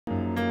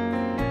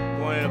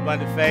morning,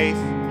 Abundant Face.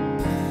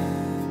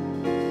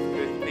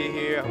 Good to be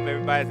here. I hope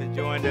everybody's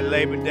enjoying their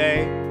Labor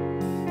Day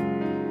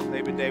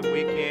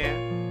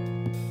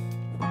weekend.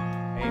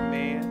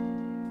 Amen.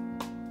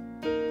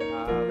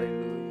 Hallelujah.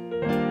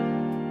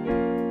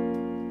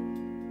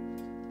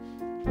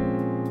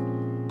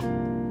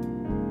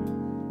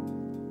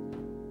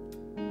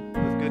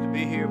 It's good to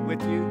be here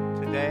with you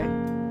today.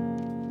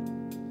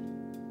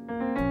 I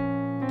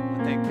want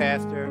to thank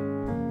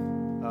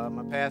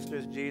my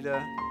pastors,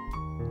 Gita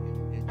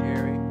and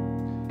Jerry,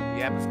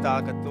 the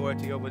apostolic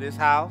authority over this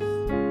house.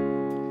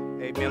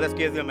 Amen. Let's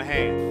give them a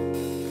hand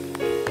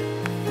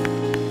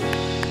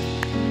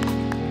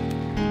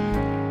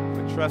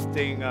for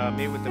trusting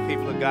me with the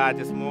people of God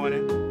this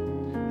morning.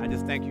 I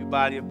just thank you,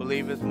 body of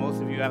believers. Most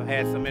of you I've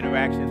had some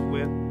interactions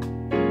with.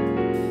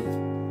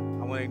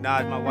 I want to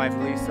acknowledge my wife,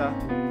 Lisa,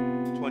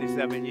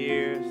 27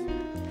 years.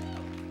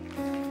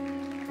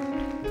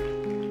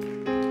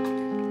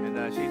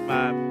 And she's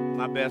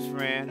my best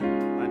friend,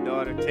 my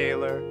daughter,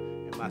 Taylor,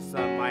 and my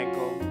son,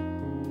 Michael.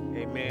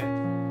 Amen.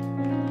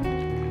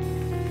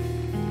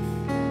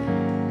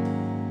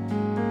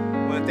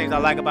 One of the things I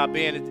like about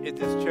being at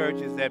this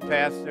church is that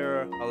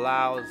Pastor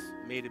allows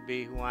me to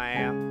be who I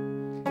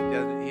am.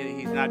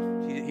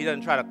 He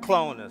doesn't try to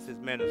clone us, his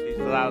ministry. He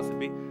just allows us to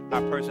be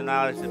our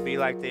personalities to be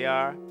like they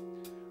are.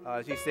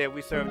 As he said,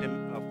 we served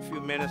in a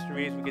few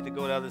ministries. We get to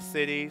go to other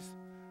cities.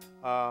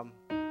 I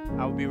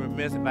would be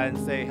remiss if I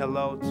didn't say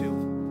hello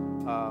to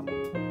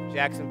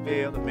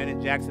Jacksonville, the men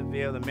in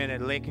Jacksonville, the men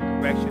at Lincoln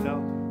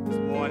Correctional this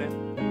morning,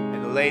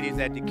 and the ladies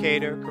at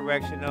Decatur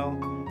Correctional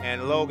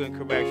and Logan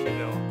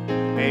Correctional.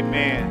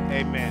 Amen.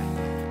 Amen.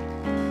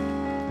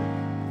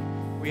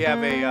 We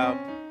have a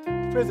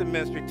prison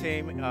ministry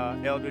team,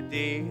 Elder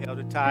D,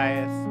 Elder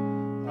Tyus,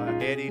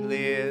 Eddie,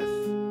 Liz,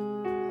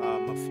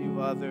 a few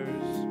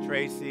others,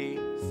 Tracy,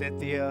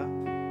 Cynthia.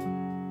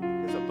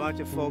 There's a bunch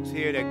of folks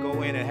here that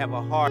go in and have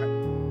a heart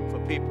for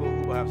people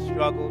who have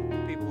struggled,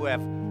 people who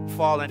have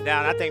fallen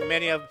down. I think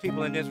many of the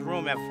people in this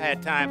room have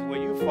had times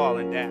where you've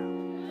fallen down,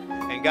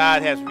 and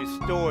God has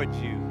restored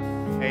you.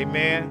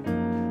 Amen.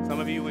 Some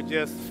of you were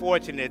just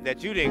fortunate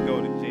that you didn't go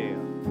to jail.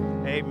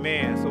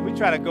 Amen. So we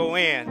try to go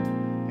in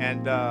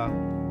and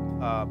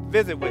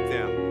visit with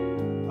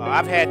them.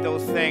 I've had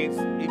those things.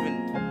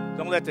 Even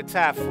don't let the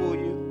tie fool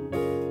you.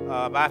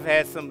 I've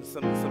had some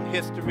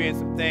history and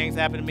some things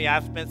happen to me.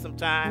 I've spent some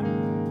time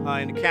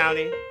in the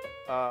county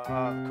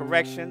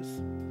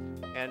corrections,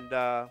 and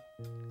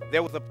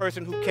there was a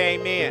person who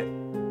came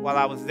in while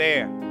I was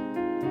there,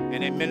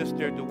 and they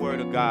ministered the word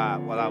of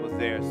God while I was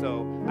there.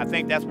 So I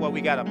think that's what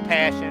we got a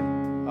passion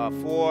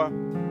for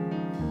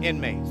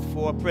inmates,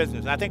 for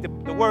prisoners. And I think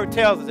the word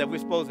tells us that we're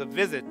supposed to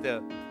visit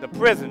the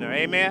prisoner.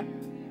 Amen?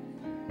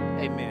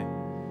 Amen.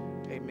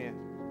 Amen.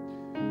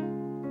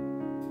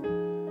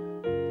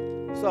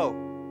 So,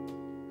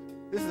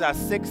 this is our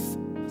 6th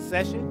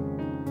session.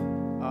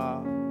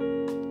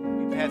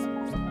 We've had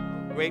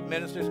some great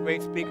ministers,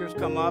 great speakers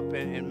come up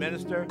and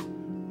minister.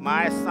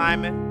 My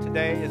assignment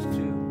today is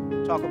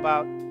to talk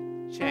about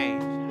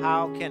change.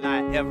 How can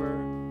I ever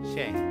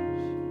change?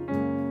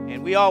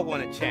 And we all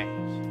want to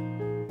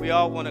change. We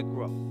all want to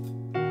grow.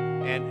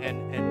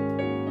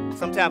 And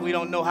sometimes we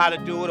don't know how to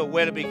do it or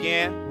where to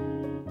begin.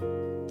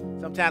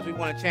 Sometimes we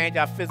want to change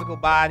our physical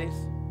bodies.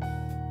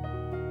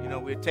 You know,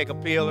 we'll take a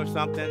pill or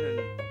something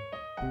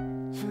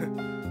and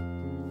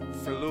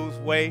to lose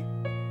weight.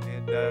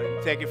 And you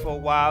take it for a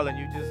while and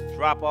you just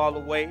drop all the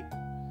weight.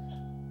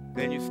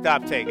 Then you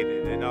stop taking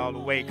it and all the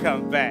weight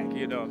comes back,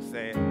 you know what I'm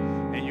saying?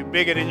 And you're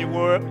bigger than you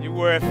were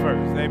at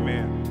first.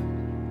 Amen.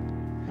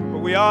 But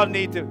we all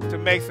need to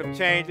make some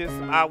changes,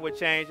 some outward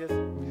changes.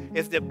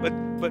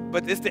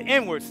 But it's the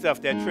inward stuff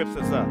that trips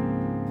us up.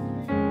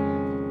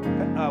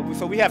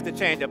 So we have to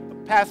change.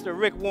 Pastor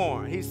Rick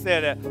Warren, he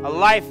said a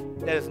life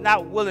that is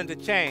not willing to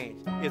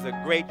change is a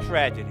great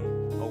tragedy,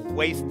 a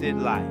wasted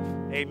life.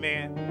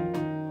 Amen.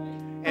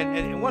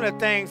 And one of the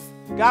things,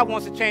 God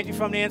wants to change you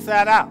from the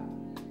inside out.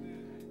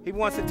 He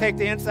wants to take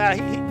the inside.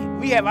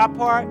 We have our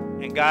part,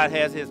 and God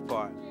has his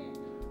part.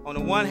 On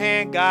the one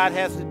hand, God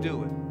has to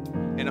do it.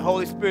 And the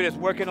Holy Spirit is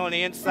working on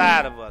the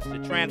inside of us to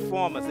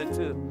transform us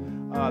into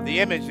the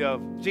image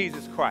of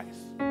Jesus Christ.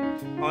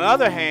 On the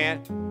other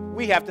hand,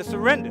 we have to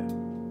surrender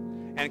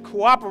and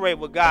cooperate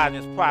with God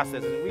in this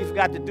process. And we've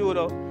got to do it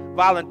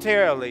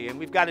voluntarily, and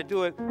we've got to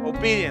do it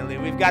obediently.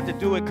 We've got to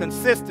do it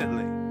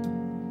consistently.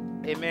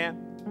 Amen.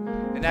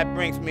 And that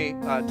brings me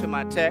to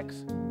my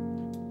text.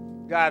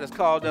 God has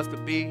called us to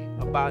be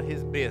about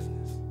his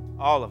business.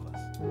 All of us.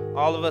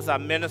 All of us are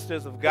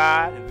ministers of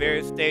God in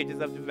various stages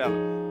of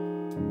development.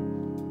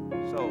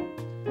 So,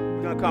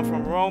 we're going to come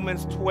from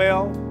Romans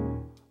 12,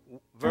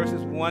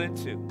 verses 1 and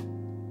 2.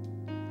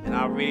 And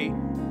I'll read.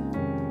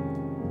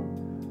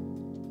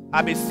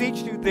 I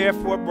beseech you,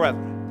 therefore,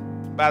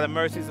 brethren, by the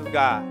mercies of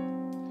God,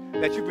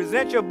 that you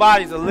present your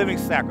bodies a living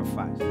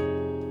sacrifice,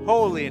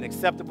 holy and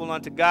acceptable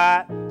unto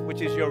God,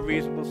 which is your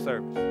reasonable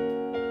service.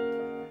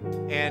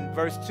 And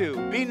verse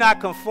 2, be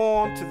not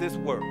conformed to this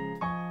world,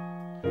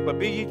 but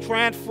be ye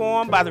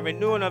transformed by the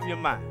renewing of your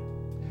mind,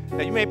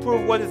 that you may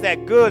prove what is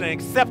that good and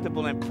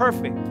acceptable and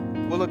perfect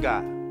will of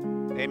God.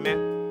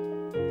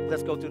 Amen.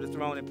 Let's go to the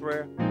throne in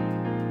prayer.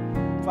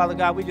 Father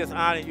God, we just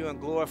honor you and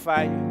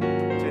glorify you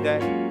today.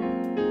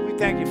 We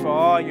thank you for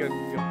all your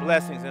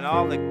blessings and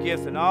all the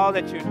gifts and all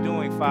that you're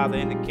doing, Father,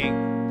 in the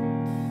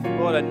kingdom.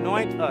 Lord,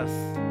 anoint us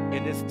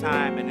in this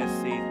time and this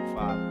season,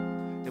 Father,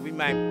 that we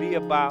might be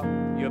about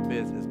your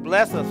business.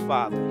 Bless us,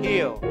 Father.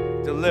 Heal,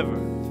 deliver,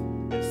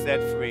 and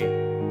set free.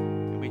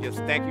 And we just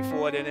thank you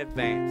for it in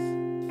advance.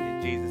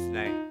 In Jesus'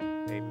 name,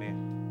 amen.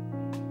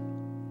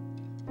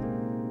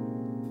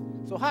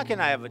 So how can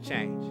I ever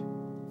change?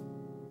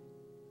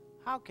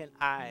 How can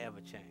I ever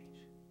change?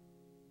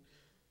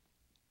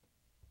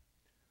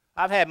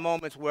 I've had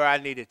moments where I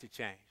needed to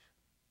change.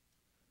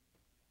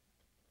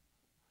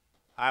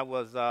 I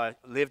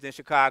lived in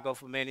Chicago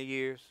for many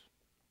years.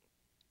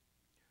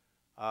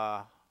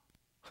 I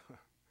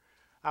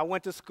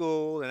went to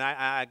school and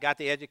I got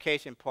the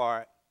education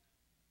part,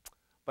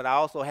 but I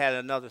also had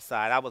another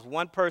side. I was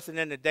one person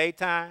in the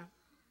daytime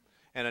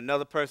and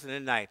another person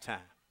in the nighttime.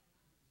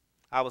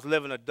 I was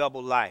living a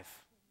double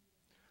life.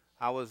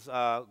 I was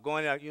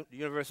going to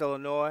University of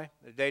Illinois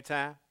in the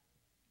daytime.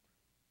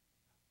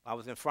 I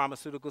was in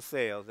pharmaceutical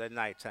sales at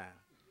nighttime.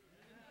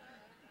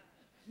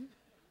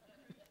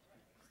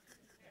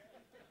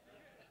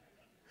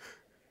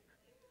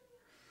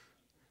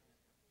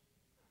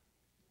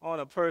 On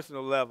a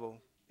personal level,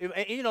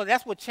 you know,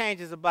 that's what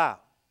change is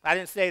about. I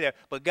didn't say that,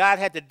 but God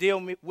had to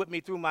deal with me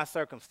through my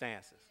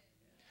circumstances.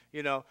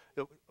 You know,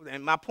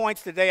 and my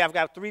points today, I've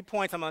got 3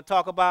 points I'm going to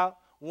talk about.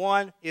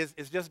 One is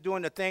just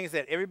doing the things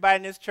that everybody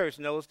in this church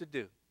knows to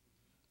do.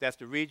 That's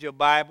to read your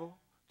Bible,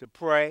 to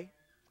pray,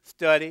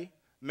 study,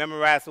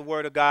 memorize the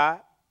Word of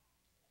God.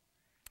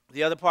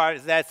 The other part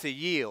is that's to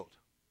yield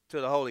to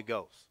the Holy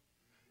Ghost.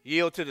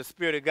 Yield to the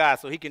Spirit of God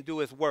so he can do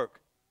his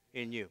work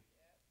in you.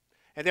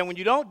 And then when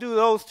you don't do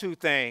those two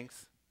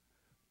things,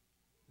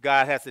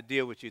 God has to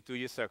deal with you through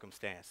your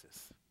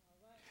circumstances.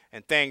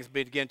 And things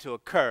begin to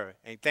occur,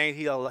 and things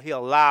he'll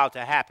allow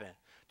to happen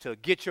to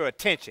get your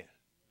attention.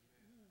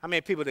 How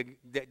many people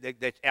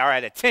that are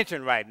at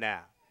attention right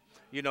now?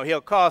 You know,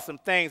 he'll cause some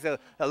things,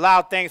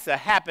 allow things to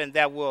happen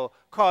that will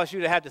cause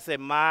you to have to say,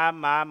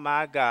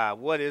 my God,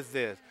 what is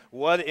this?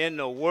 What in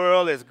the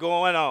world is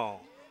going on?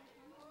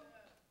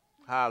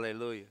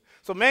 Hallelujah.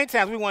 So many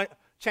times we want to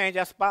change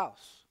our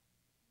spouse.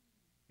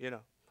 You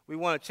know, we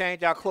want to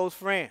change our close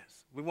friends.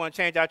 We want to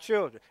change our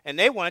children. And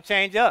they want to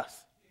change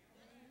us.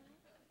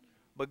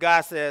 But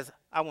God says,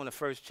 I want to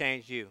first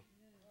change you.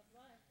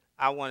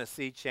 I want to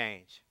see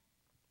change.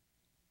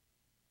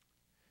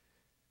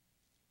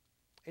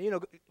 And, you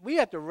know, we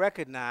have to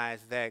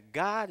recognize that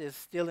God is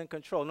still in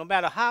control. No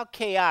matter how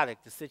chaotic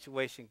the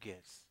situation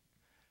gets,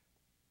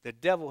 the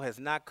devil has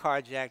not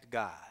carjacked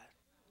God.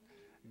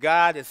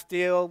 God is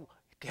still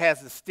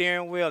has the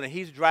steering wheel, and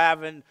he's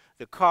driving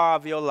the car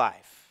of your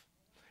life.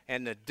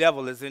 And the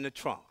devil is in the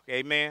trunk.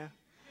 Amen?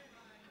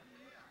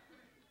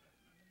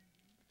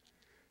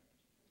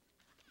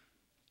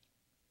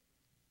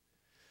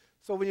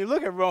 So when you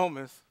look at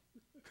Romans,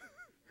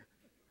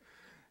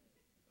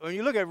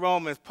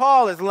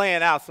 Paul is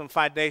laying out some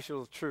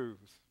foundational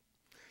truths.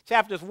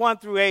 Chapters 1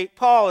 through 8,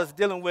 Paul is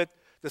dealing with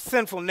the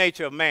sinful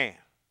nature of man.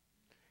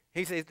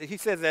 He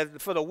says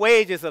that for the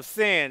wages of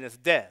sin is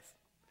death,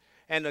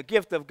 and the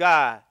gift of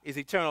God is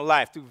eternal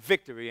life through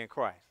victory in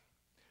Christ.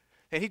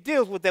 And he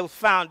deals with those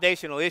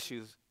foundational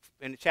issues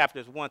in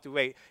chapters 1 through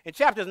 8. In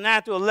chapters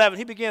 9 through 11,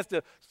 he begins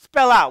to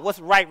spell out what's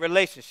right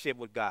relationship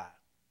with God.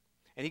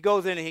 And he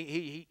goes in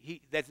and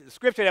that's the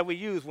scripture that we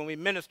use when we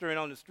ministering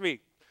on the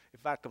street.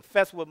 If I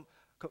confess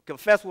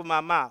with my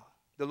mouth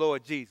the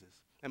Lord Jesus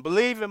and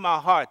believe in my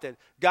heart that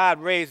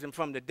God raised him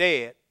from the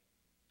dead,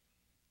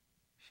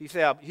 he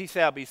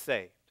shall be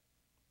saved.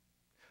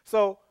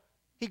 So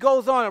he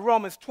goes on in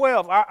Romans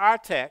 12, our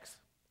text,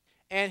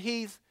 and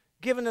he's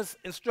giving us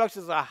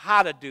instructions on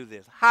how to do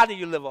this. How do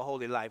you live a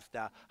holy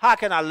lifestyle? How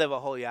can I live a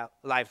holy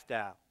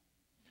lifestyle?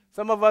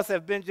 Some of us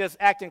have been just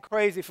acting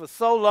crazy for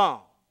so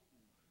long.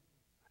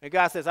 And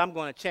God says, I'm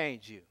going to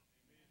change you.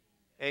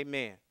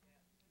 Amen.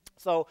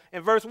 So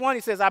in verse 1,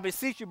 he says, I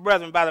beseech you,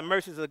 brethren, by the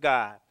mercies of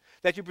God,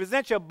 that you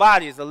present your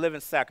body as a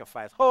living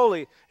sacrifice,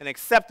 holy and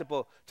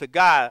acceptable to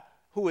God,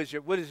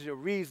 what is your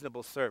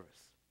reasonable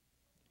service.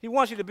 He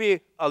wants you to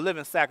be a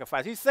living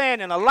sacrifice. He's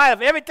saying in the light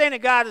of everything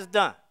that God has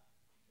done,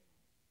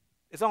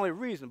 it's only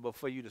reasonable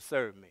for you to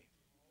serve me.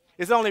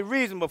 It's only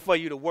reasonable for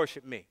you to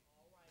worship me.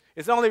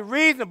 It's only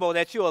reasonable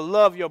that you will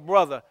love your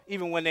brother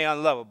even when they're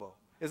unlovable.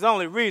 It's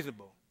only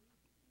reasonable.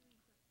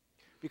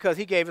 Because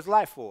he gave his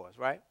life for us,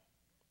 right?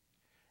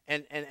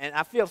 And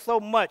I feel so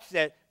much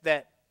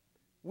that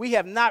we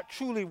have not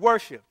truly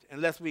worshiped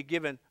unless we've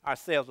given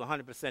ourselves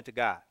 100% to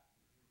God.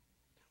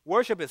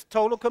 Worship is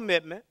total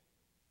commitment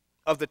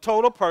of the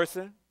total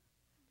person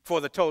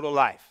for the total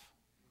life.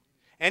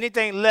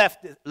 Anything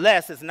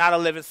less is not a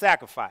living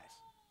sacrifice.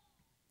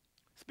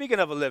 Speaking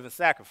of a living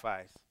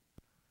sacrifice,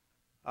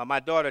 my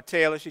daughter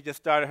Taylor, she just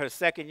started her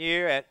second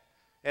year at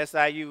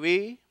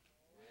SIUE.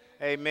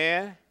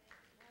 Amen.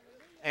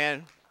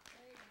 And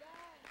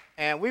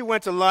And we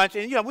went to lunch,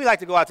 and, we like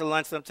to go out to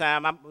lunch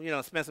sometime,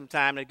 spend some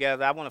time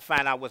together. I want to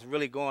find out what's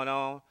really going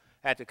on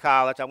at the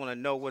college. I want to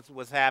know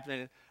what's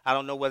happening. I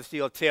don't know whether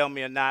she'll tell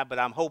me or not, but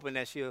I'm hoping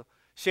that she'll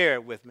share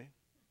it with me.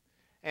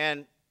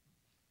 And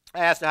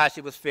I asked her how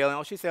she was feeling.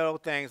 Oh, she said, oh,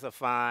 things are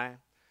fine.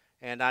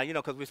 And,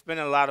 because we're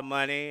spending a lot of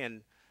money,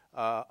 and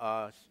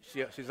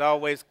she's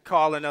always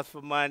calling us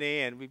for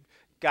money, and we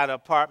got an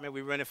apartment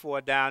we rented for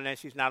her down there.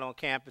 She's not on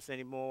campus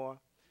anymore.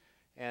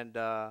 And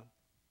I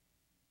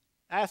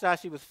asked her how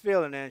she was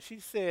feeling, and she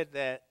said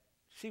that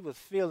she was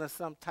feeling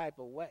some type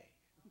of way.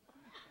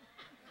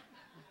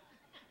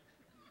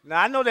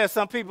 Now, I know there's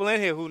some people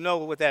in here who know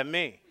what that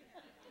means.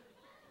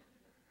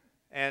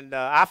 And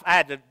I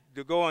had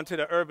to go into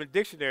the Urban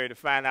Dictionary to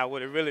find out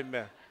what it really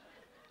meant.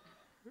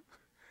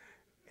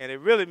 And it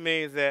really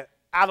means that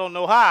I don't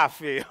know how I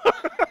feel.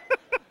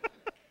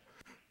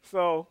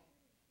 So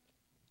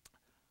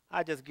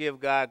I just give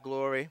God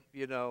glory.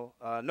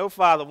 No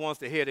father wants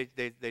to hear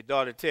their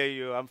daughter tell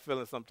you, I'm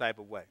feeling some type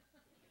of way.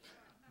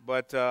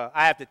 But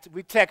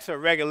we text her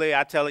regularly.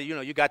 I tell her,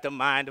 you got the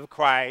mind of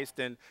Christ,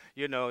 and,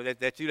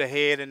 that you're the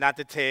head and not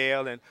the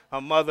tail. And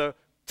her mother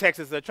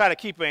texts her, try to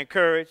keep her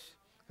encouraged,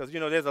 because,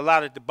 there's a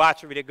lot of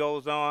debauchery that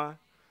goes on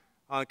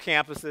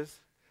campuses.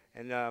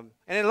 And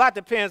a lot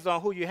depends on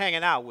who you're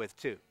hanging out with,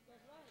 too.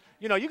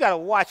 You got to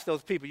watch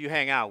those people you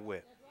hang out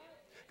with,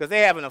 because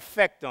they have an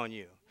effect on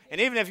you. And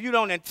even if you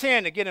don't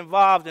intend to get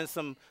involved in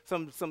some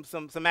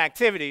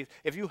activities,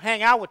 if you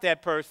hang out with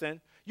that person,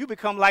 you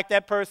become like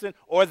that person,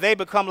 or they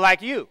become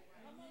like you.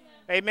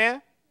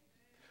 Amen?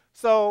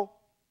 So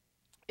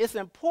it's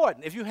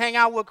important. If you hang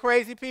out with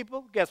crazy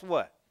people, guess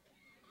what?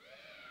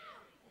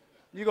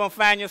 You're going to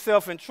find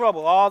yourself in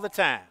trouble all the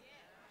time.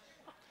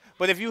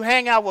 But if you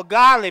hang out with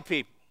godly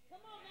people,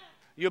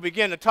 you'll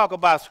begin to talk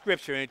about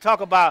Scripture and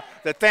talk about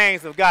the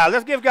things of God.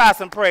 Let's give God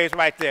some praise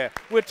right there.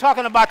 We're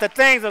talking about the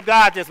things of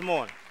God this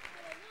morning.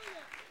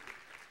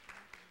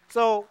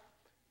 So,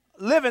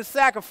 living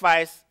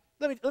sacrifice,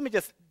 let me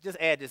just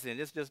add this in.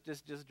 This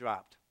just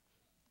dropped.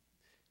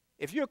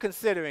 If you're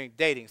considering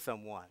dating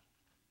someone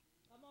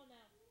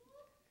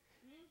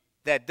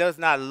that does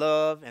not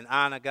love and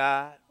honor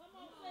God,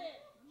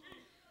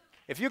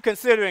 if you're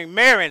considering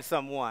marrying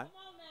someone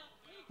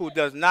who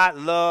does not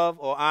love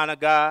or honor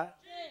God,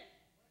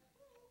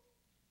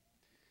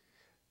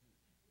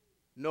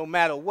 no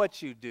matter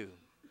what you do,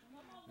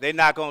 they're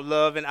not going to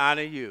love and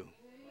honor you.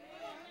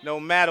 No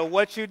matter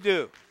what you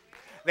do.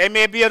 They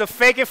may be able to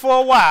fake it for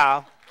a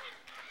while,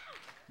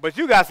 but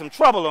you got some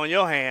trouble on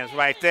your hands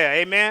right there.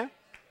 Amen?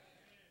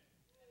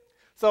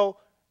 So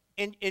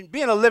in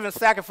being a living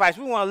sacrifice,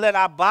 we want to let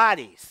our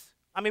bodies,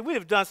 we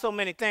have done so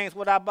many things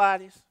with our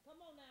bodies.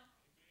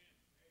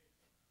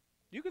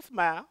 You can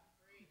smile.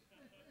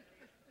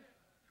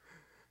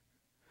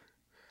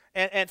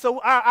 And so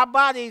our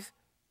bodies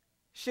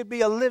should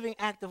be a living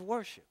act of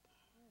worship.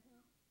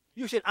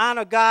 You should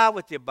honor God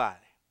with your body.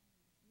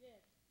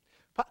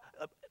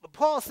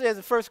 Paul says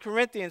in 1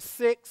 Corinthians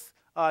 6,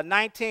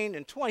 19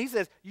 and 20, he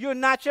says, you're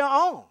not your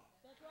own.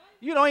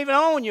 You don't even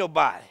own your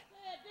body.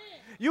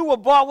 You were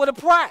bought with a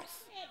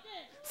price.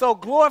 So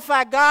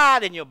glorify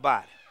God in your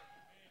body.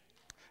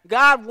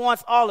 God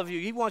wants all of you.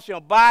 He wants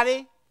your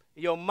body,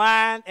 your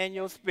mind, and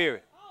your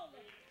spirit.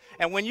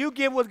 And when you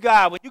get with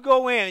God, when you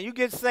go in and you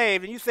get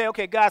saved and you say,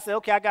 okay, God said,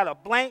 okay, I got a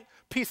blank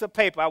piece of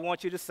paper I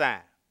want you to sign.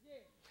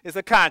 It's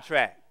a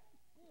contract.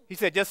 He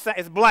said, just sign,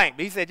 it's blank,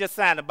 but he said, just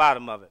sign the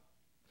bottom of it.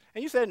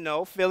 And you said,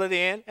 no, fill it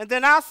in, and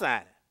then I'll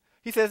sign it.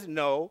 He says,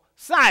 no,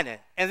 sign it,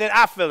 and then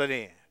I'll fill it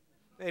in.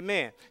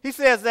 Amen. He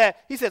says,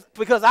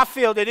 because I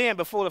filled it in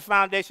before the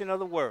foundation of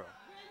the world.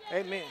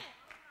 Amen.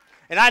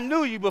 And I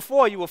knew you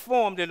before you were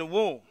formed in the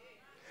womb.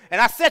 And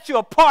I set you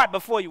apart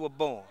before you were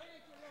born.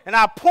 And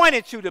I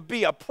appointed you to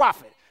be a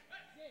prophet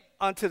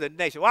unto the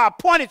nation. Well, I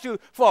appointed you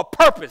for a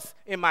purpose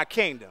in my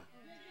kingdom.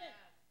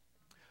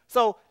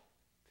 So,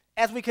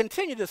 as we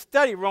continue to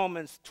study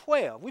Romans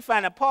 12, we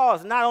find that Paul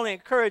is not only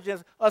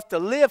encouraging us to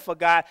live for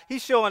God,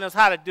 he's showing us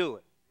how to do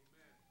it.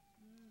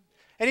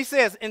 And he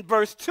says in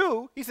verse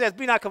 2, he says,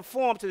 be not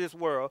conformed to this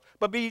world,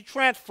 but be ye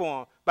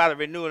transformed by the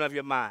renewing of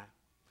your mind,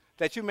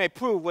 that you may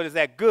prove what is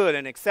that good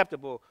and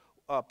acceptable,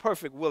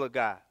 perfect will of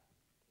God.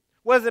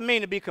 What does it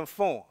mean to be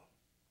conformed?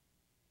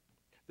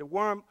 The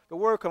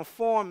word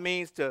conform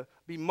means to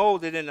be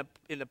molded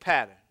in the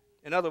pattern.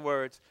 In other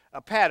words,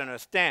 a pattern or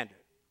standard.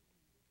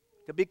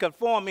 To be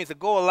conformed means to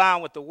go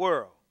along with the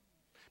world.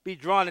 Be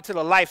drawn into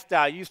the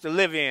lifestyle you used to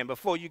live in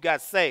before you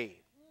got saved.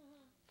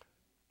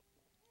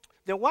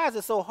 Then why is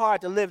it so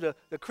hard to live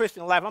the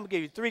Christian life? I'm going to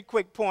give you 3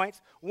 quick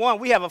points. One,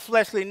 we have a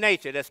fleshly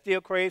nature that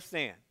still craves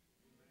sin.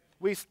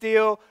 We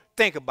still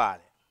think about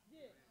it.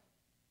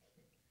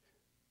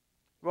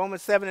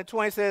 Romans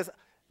 7:20 says,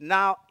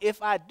 now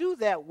if I do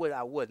that which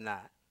I would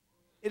not,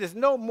 it is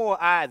no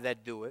more I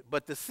that do it,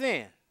 but the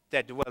sin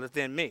that dwelleth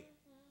in me.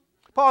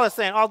 Paul is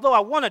saying, although I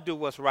want to do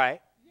what's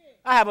right,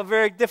 I have a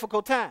very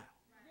difficult time.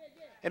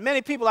 And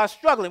many people are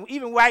struggling,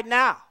 even right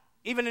now,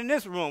 even in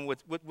this room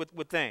with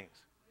things.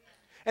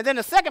 And then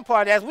the second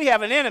part is we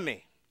have an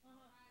enemy,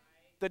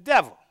 the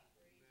devil.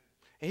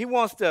 And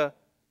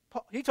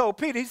he told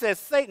Peter, he said,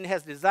 Satan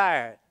has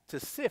desired to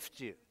sift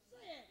you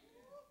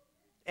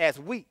as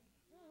wheat.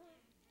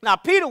 Now,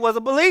 Peter was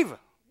a believer,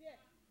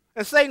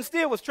 and Satan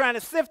still was trying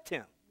to sift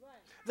him.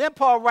 Then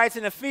Paul writes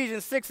in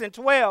Ephesians 6 and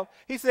 12,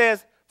 he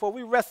says, for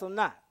we wrestle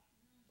not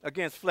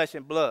against flesh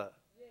and blood,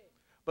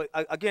 but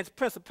against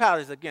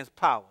principalities, against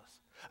powers,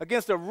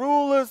 against the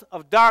rulers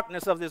of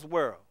darkness of this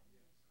world,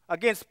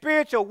 against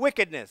spiritual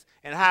wickedness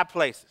in high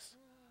places.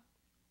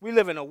 We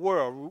live in a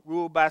world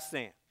ruled by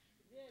sin.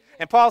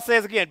 And Paul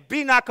says again,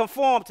 be not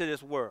conformed to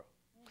this world.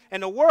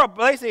 And the world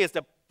basically is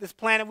this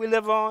planet we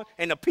live on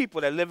and the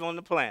people that live on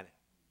the planet.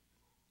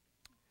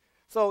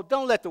 So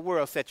don't let the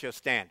world set your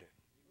standard.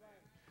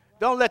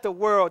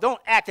 Don't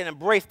act and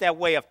embrace that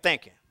way of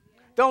thinking.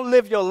 Don't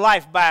live your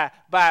life by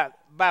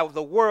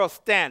the world's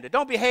standard.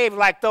 Don't behave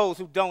like those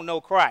who don't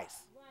know Christ.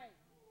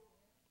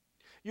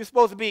 You're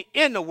supposed to be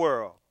in the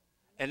world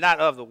and not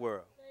of the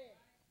world.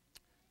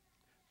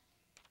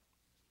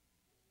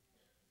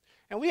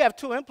 And we have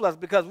two influences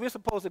because we're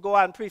supposed to go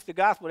out and preach the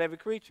gospel to every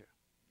creature.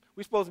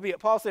 We're supposed to be,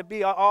 Paul said,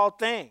 be all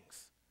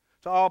things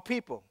to all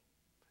people,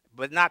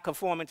 but not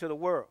conforming to the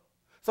world.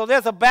 So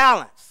there's a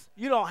balance.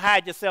 You don't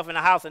hide yourself in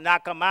the house and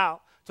not come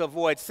out to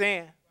avoid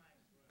sin.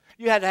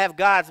 You have to have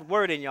God's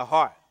word in your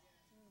heart.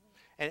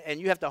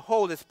 And you have to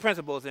hold his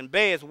principles and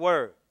obey his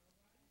word.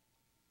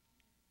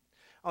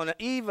 On the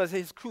eve of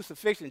his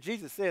crucifixion,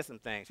 Jesus said some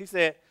things. He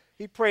said,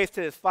 he prays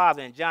to his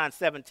Father in John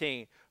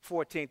 17,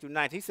 14 through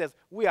 19. He says,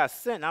 we are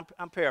sent.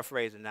 I'm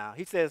paraphrasing now.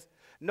 He says,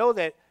 know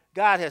that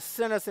God has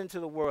sent us into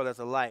the world as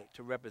a light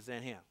to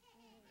represent him.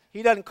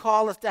 He doesn't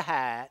call us to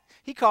hide.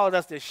 He called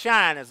us to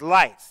shine as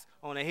lights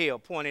on a hill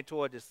pointing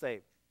toward the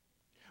Savior.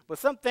 But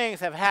some things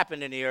have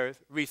happened in the earth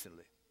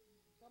recently.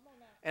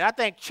 And I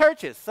think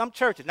some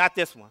churches, not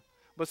this one,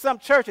 but some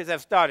churches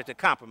have started to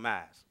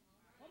compromise.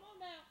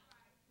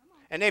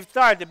 And they've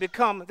started to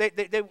become,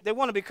 they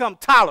want to become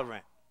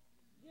tolerant.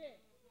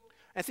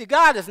 And see,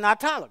 God is not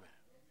tolerant.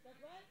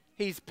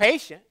 He's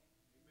patient.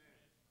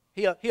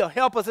 He'll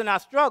help us in our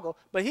struggle,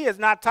 but he is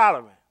not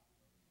tolerant.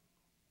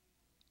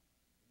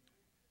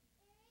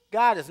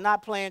 God is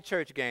not playing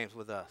church games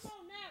with us.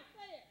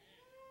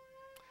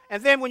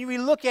 And then when we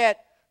look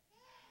at,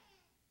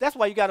 that's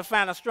why you got to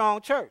find a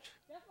strong church.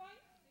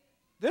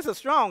 This is a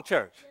strong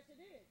church.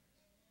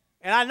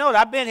 And I know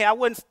that I've been here. I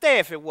wouldn't stay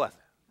if it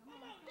wasn't.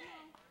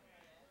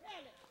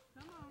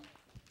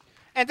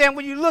 And then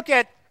when you look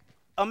at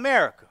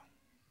America,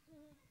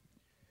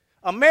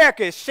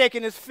 America is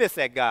shaking its fist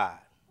at God.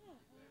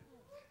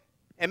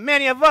 And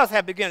many of us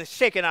have begun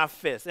shaking our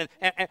fists.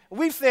 And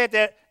we've said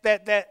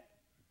that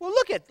well,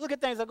 look at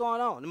things that are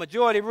going on. The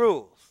majority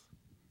rules.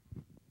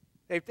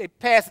 They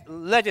passed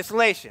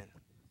legislation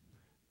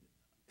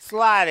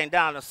sliding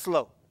down the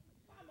slope.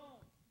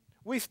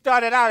 We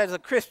started out as a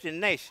Christian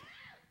nation.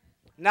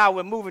 Now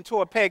we're moving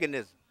toward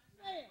paganism.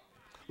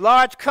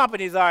 Large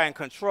companies are in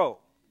control.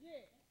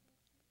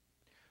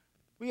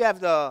 We have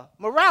the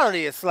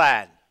morality is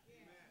sliding.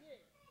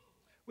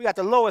 We got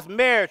the lowest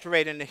marriage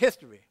rate in the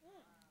history.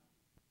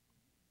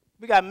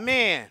 We got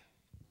men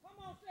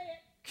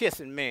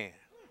kissing men.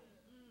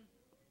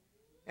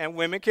 And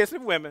women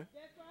kissing women.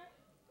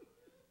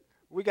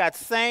 We got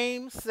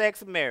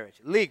same-sex marriage,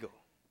 legal.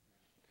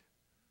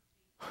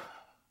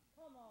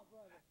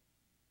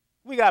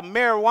 We got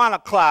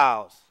marijuana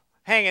clouds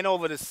hanging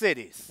over the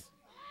cities.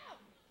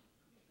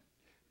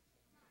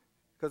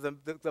 Because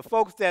the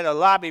folks that are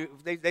lobby,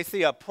 they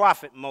see a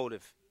profit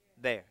motive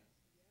there.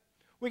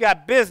 We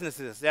got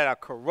businesses that are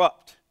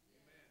corrupt,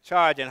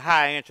 charging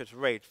high interest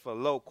rates for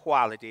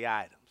low-quality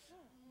items,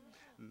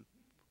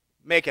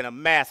 making a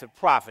massive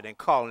profit and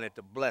calling it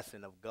the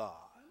blessing of God.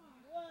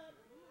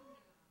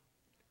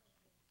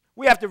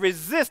 We have to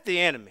resist the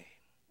enemy.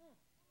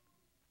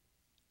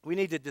 We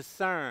need to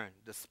discern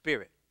the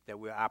spirit that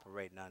we're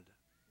operating under.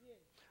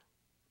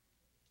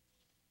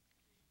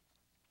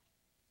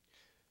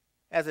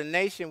 As a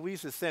nation, we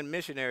used to send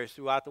missionaries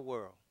throughout the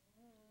world.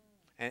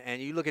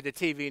 And you look at the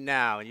TV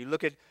now, and you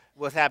look at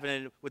what's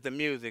happening with the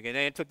music, and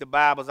they took the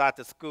Bibles out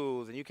to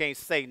schools, and you can't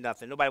say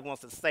nothing. Nobody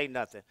wants to say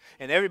nothing.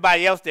 And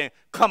everybody else didn't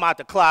come out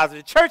the closet.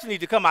 The church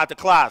needs to come out the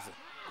closet.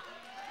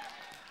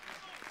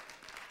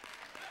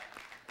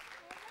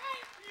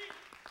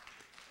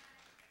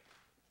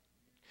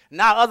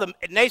 Now other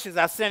nations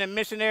are sending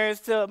missionaries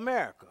to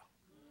America.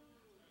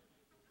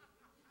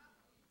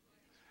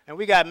 And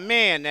we got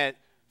men that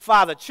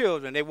father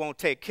children they won't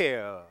take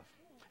care of.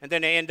 And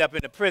then they end up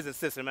in the prison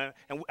system. And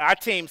our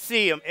team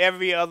see them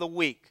every other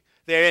week.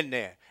 They're in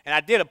there. And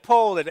I did a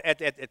poll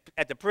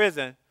at the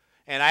prison,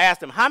 and I asked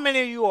them, how many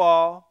of you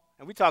all,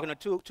 and we're talking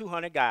to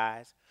 200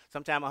 guys,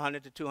 sometimes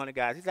 100 to 200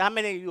 guys. He said, how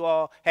many of you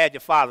all had your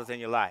fathers in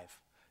your life?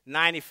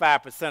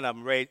 95% of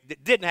them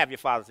didn't have your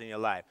fathers in your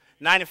life.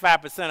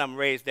 95% of them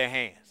raised their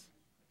hands.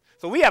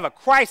 So we have a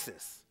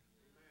crisis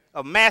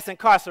of mass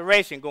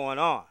incarceration going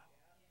on.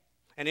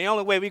 And the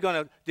only way we're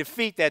going to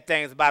defeat that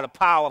thing is by the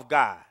power of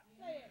God.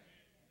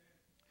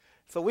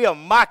 So we are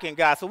mocking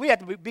God. So we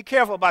have to be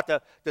careful about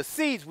the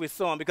seeds we're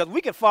sowing because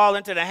we can fall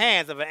into the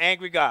hands of an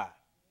angry God.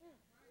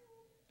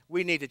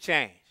 We need to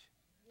change.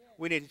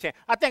 We need to change.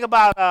 I think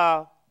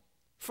about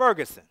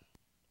Ferguson.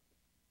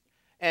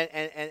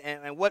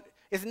 And what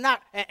it's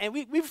not, and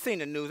we've seen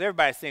the news.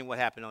 Everybody's seen what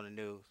happened on the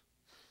news.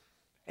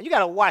 And you got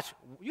to watch,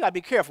 you got to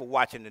be careful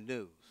watching the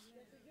news.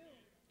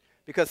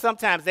 Because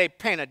sometimes they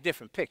paint a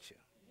different picture.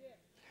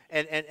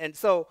 And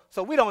so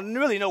we don't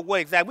really know what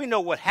exactly, we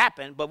know what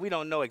happened, but we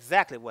don't know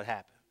exactly what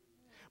happened.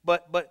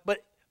 But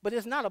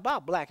it's not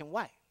about black and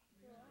white.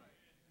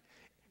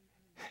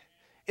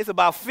 It's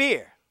about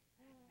fear.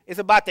 It's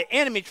about the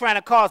enemy trying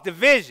to cause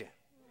division.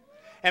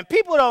 And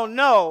people don't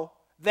know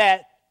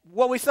that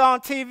what we saw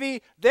on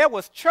TV, there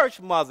was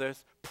church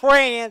mothers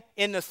praying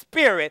in the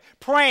spirit,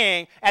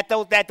 praying at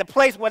the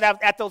place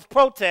at those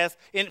protests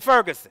in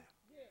Ferguson,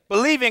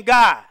 believing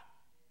God.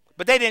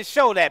 But they didn't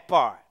show that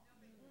part.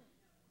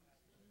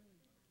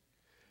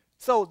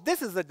 So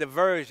this is a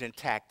diversion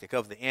tactic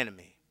of the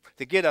enemy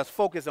to get us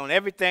focused on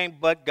everything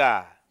but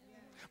God.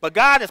 But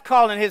God is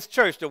calling his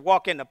church to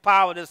walk in the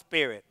power of the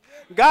Spirit.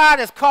 God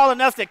is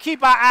calling us to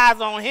keep our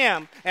eyes on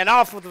him and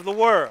off of the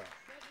world.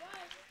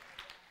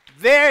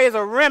 There is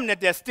a remnant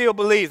that still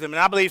believes him, and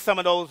I believe some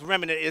of those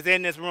remnant is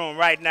in this room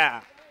right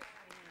now.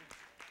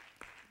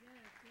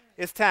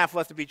 It's time for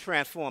us to be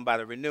transformed by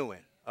the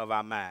renewing of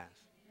our minds.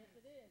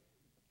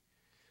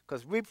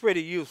 Because we're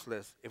pretty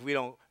useless if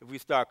we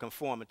start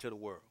conforming to the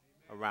world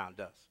around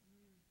us.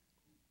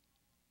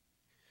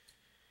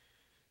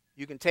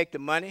 You can take the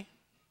money.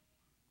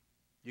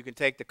 You can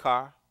take the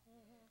car.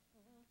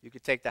 You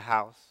can take the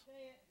house.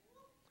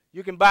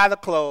 You can buy the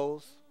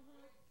clothes.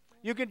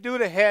 You can do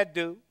the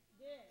hairdo.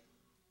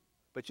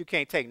 But you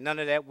can't take none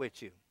of that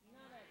with you.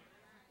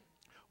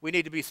 We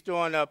need to be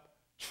storing up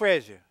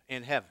treasure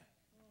in heaven.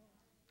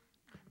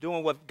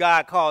 Doing what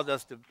God called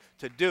us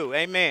to do.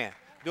 Amen.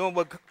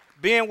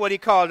 Being what he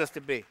called us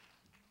to be.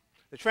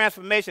 The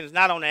transformation is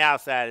not on the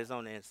outside, it's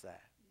on the inside.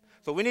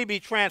 So we need to be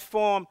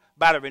transformed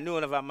by the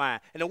renewing of our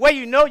mind. And the way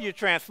you know you're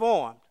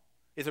transformed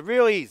is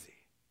real easy.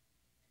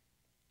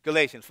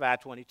 Galatians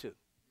 5:22.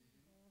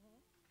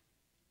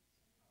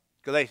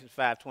 Galatians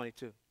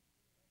 5:22.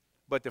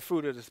 But the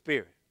fruit of the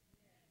Spirit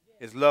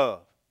is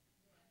love,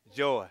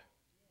 joy,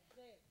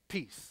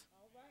 peace,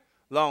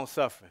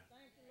 long-suffering,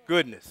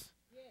 goodness,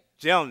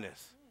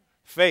 gentleness,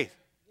 faith,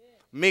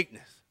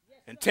 meekness,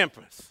 and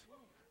temperance.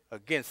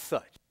 Against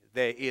such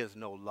there is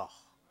no law.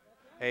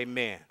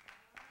 Amen.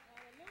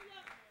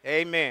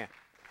 Amen.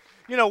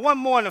 You know, one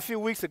morning a few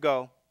weeks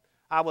ago,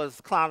 I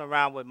was clowning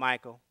around with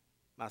Michael,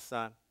 my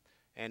son,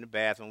 in the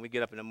bathroom. We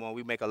get up in the morning,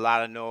 we make a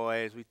lot of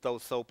noise, we throw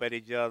soap at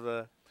each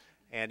other.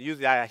 And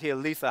usually I hear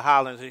Lisa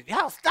hollering, and say,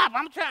 "Y'all stop,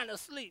 I'm trying to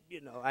sleep."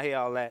 You know, I hear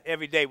all that.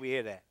 Every day we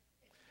hear that.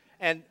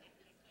 And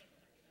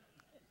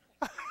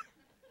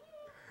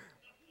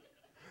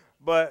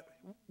but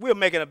we were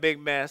making a big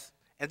mess.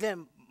 And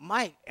then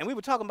Mike, and we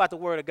were talking about the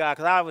Word of God,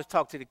 because I always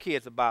talk to the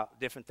kids about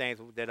different things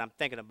that I'm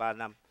thinking about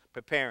and I'm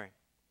preparing.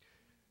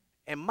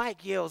 And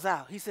Mike yells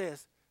out, he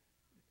says,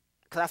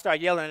 because I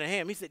started yelling at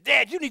him, he said,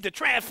 "Dad, you need to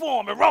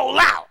transform and roll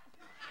out."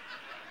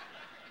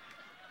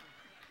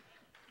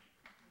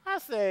 I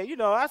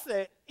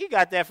said, he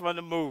got that from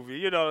the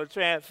movie, the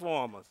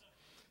Transformers,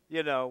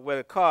 where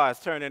the cars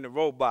turn into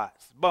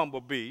robots,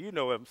 Bumblebee, you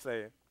know what I'm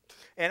saying.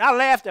 And I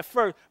laughed at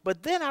first,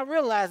 but then I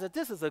realized that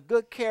this is a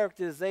good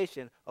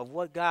characterization of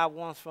what God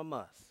wants from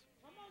us.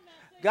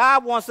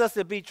 God wants us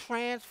to be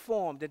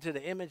transformed into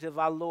the image of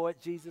our Lord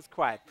Jesus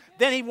Christ.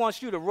 Then he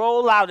wants you to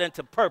roll out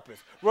into purpose,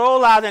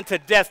 roll out into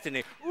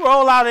destiny,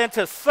 roll out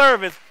into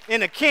service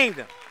in the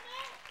kingdom.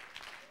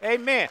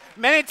 Amen.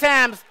 Many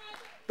times,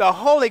 the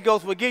Holy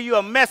Ghost will give you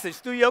a message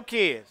through your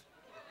kids.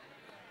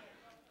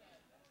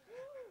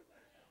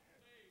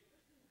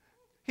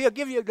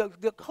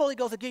 The Holy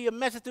Ghost will give you a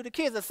message through the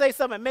kids and say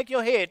something and make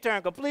your head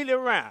turn completely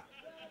around.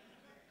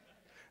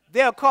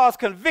 They'll cause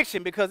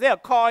conviction because they'll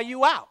call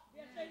you out.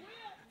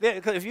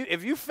 Because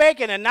if you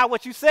faking and not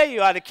what you say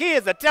you are, the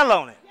kids will tell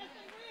on it.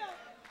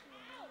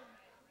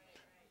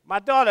 My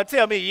daughter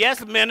tell me,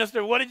 "Yes,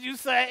 minister, what did you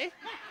say?"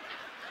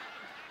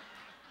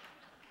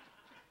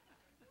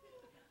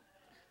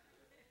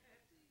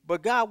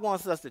 But God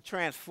wants us to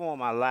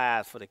transform our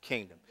lives for the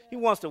kingdom. He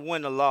wants to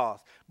win the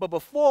lost. But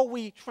before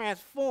we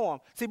transform,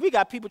 see, we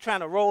got people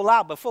trying to roll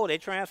out before they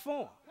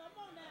transform.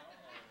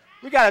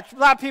 We got a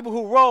lot of people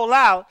who roll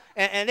out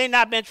and they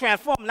not been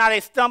transformed. Now they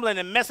stumbling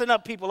and messing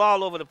up people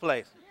all over the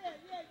place.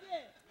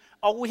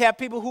 Or we have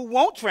people who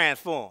won't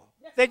transform.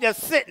 They just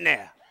sitting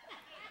there.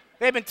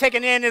 They've been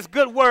taking in this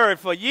good word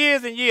for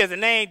years and years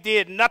and they ain't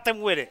did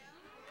nothing with it.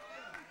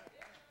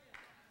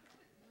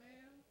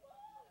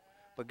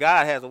 But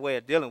God has a way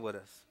of dealing with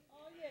us.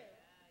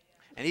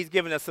 And he's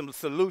giving us some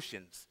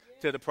solutions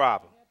to the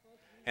problem.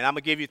 And I'm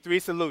going to give you 3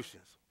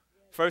 solutions.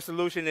 First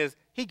solution is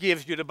he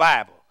gives you the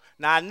Bible.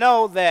 Now, I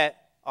know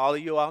that all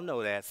of you all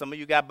know that. Some of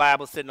you got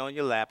Bibles sitting on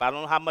your lap. I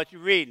don't know how much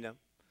you're reading them,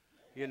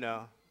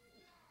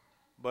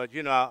 But,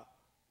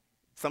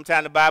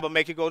 sometimes the Bible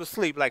make you go to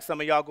sleep, like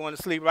some of y'all going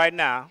to sleep right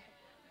now.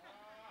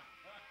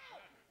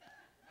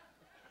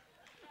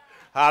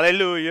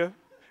 Hallelujah.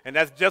 And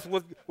that's just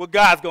what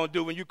God's going to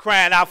do when you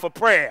crying out for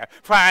prayer,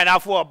 crying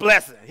out for a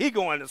blessing. He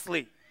going to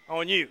sleep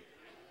on you.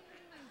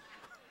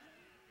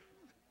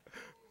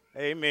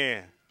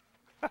 Amen.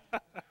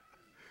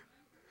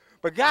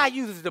 But God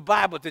uses the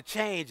Bible to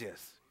change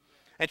us.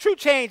 And true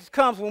change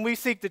comes when we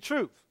seek the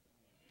truth.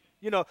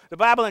 You know, the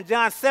Bible in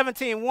John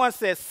 17:1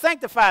 says,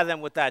 sanctify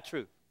them with thy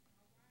truth.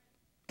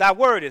 Thy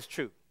word is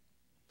true.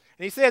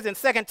 And he says in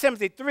 2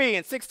 Timothy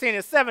 3:16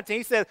 and 17,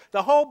 he says,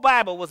 the whole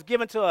Bible was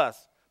given to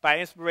us by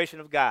inspiration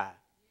of God.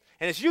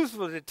 And it's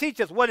useful to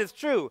teach us what is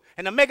true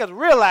and to make us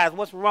realize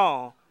what's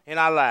wrong in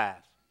our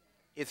lives.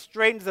 It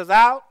straightens us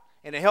out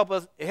and it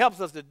helps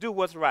us to do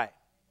what's right.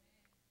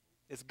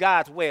 It's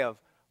God's way of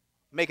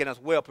making us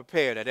well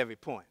prepared at every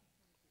point,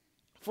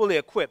 fully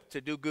equipped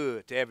to do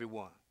good to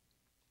everyone.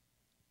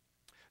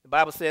 The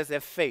Bible says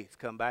that faith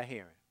comes by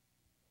hearing,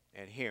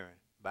 and hearing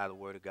by the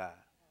word of God.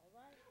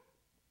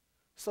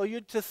 So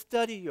you're to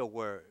study your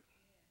word.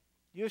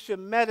 You should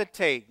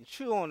meditate and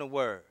chew on the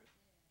word.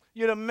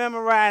 You're to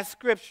memorize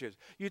scriptures.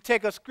 You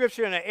take a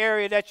scripture in an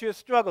area that you're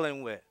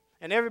struggling with,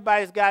 and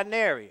everybody's got an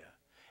area,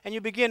 and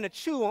you begin to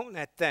chew on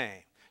that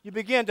thing. You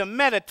begin to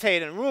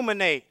meditate and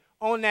ruminate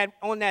on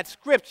that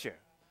scripture,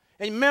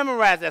 and you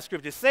memorize that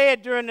scripture. Say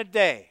it during the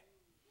day,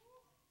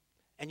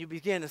 and you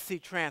begin to see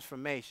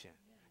transformation.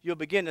 You'll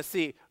begin to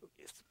see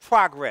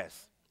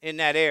progress in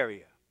that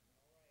area.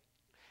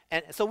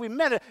 And so we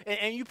meditate,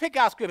 and you pick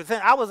out scriptures.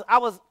 And I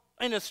was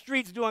in the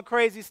streets doing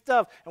crazy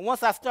stuff, and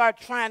once I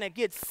started trying to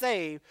get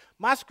saved,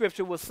 my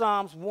scripture was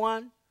Psalms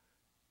 1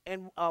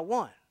 and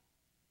 1.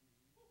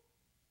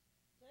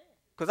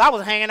 Because I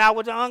was hanging out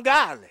with the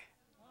ungodly.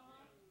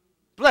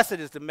 Blessed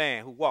is the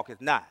man who walketh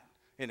not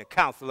in the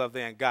counsel of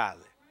the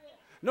ungodly,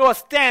 nor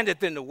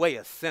standeth in the way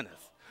of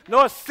sinners,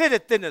 nor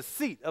sitteth in the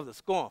seat of the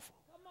scornful.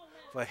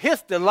 For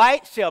his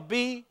delight shall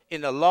be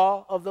in the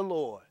law of the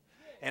Lord.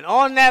 And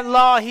on that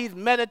law he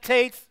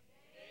meditates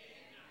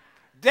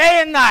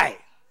day and night.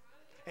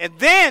 And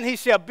then he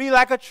shall be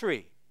like a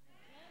tree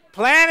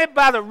planted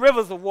by the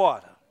rivers of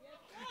water.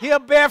 He'll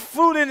bear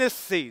fruit in his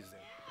season,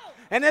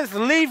 and his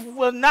leaf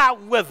will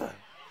not wither.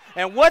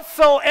 And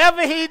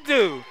whatsoever he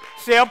do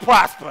shall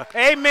prosper.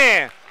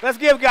 Amen. Let's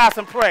give God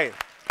some praise.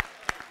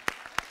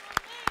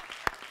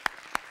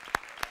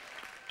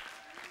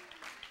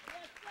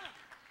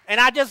 And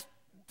I just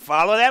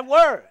follow that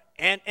word.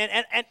 And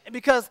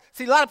because,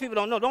 see, a lot of people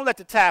don't know. Don't let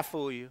the tithe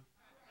fool you.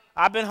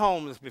 I've been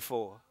homeless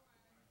before.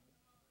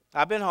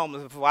 I've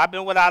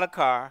been without a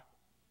car.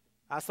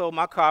 I sold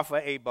my car for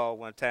an 8-ball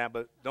one time,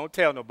 but don't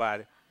tell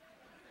nobody.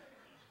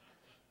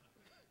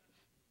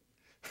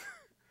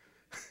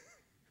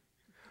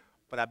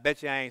 But I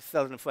bet you I ain't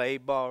selling it for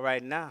 8-ball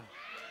right now.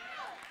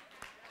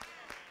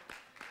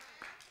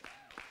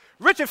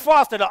 Richard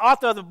Foster, the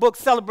author of the book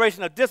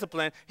Celebration of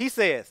Discipline, he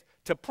says,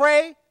 to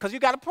pray, because you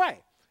got to pray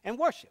and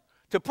worship.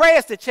 To pray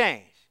is to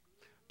change.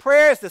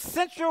 Prayer is the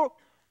central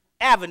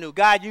avenue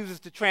God uses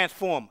to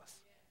transform us.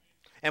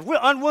 And if we're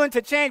unwilling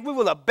to change, we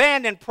will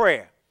abandon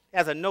prayer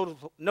as a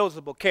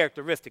noticeable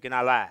characteristic in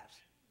our lives.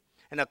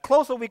 And the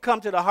closer we come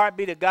to the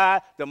heartbeat of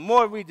God, the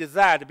more we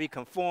desire to be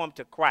conformed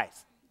to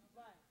Christ.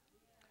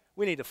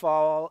 We need to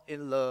fall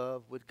in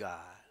love with God.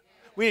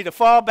 We need to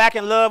fall back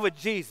in love with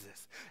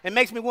Jesus. It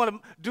makes me want to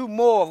do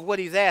more of what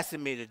he's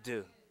asking me to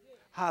do.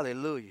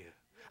 Hallelujah.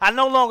 I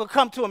no longer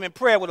come to him in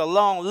prayer with a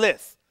long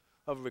list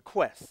of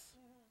requests.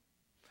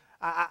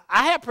 I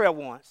had prayer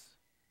once,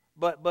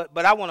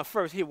 but I want to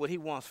first hear what he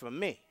wants from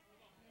me.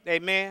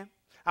 Amen.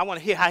 I want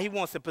to hear how he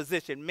wants to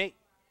position me.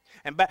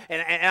 And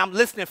I'm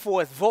listening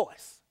for his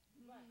voice.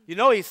 You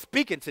know he's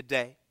speaking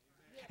today.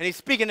 And he's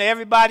speaking to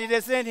everybody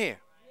that's in here.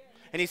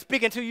 And he's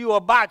speaking to you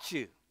about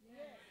you.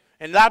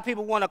 And a lot of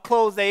people want to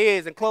close their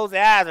ears and close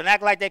their eyes and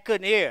act like they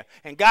couldn't hear.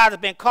 And God has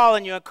been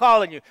calling you,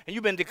 and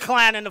you've been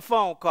declining the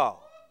phone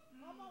call.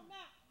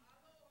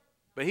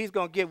 But he's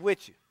going to get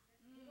with you.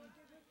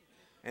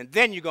 And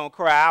then you're going to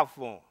cry out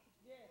for him.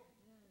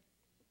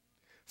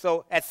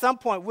 So at some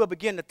point, we'll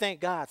begin to think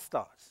God's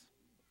thoughts.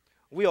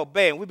 We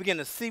obey, and we begin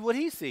to see what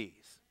he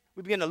sees.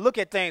 We begin to look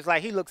at things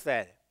like he looks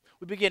at it.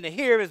 We begin to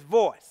hear his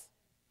voice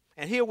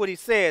and hear what he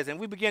says, and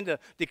we begin to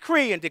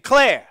decree and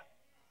declare.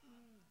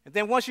 And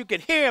then once you can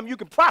hear him, you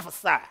can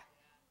prophesy.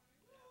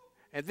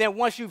 And then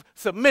once you've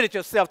submitted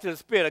yourself to the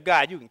Spirit of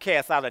God, you can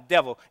cast out a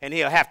devil, and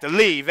he'll have to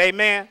leave.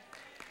 Amen?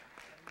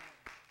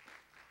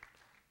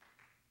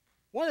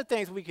 One of the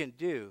things we can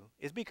do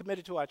is be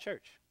committed to our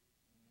church.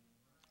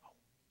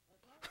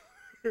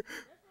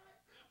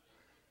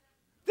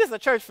 This is a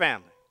church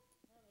family.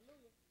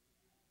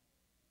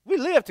 We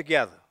live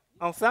together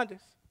on Sundays.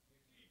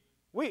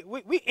 We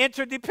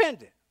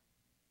interdependent.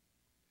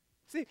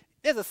 See,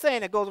 there's a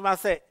saying that goes around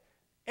saying,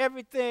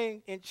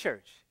 everything in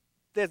church,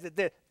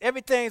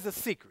 everything's a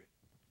secret,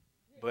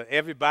 but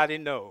everybody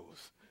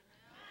knows.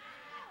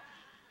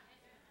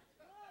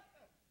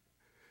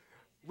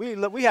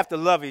 We have to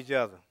love each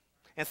other.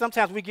 And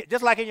sometimes we get,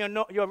 just like in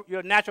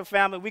your natural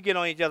family, we get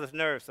on each other's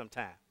nerves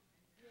sometimes.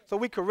 So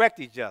we correct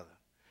each other.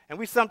 And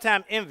we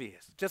sometimes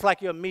envious, just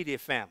like your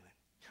immediate family.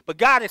 But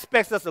God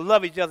expects us to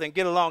love each other and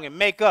get along and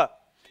make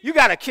up You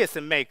got to kiss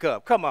and make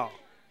up. Come on.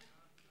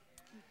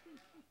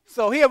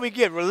 So here we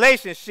get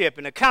relationship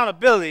and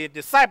accountability and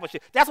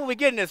discipleship. That's what we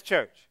get in this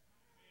church.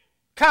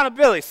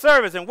 Accountability,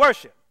 service, and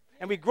worship.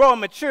 And we grow in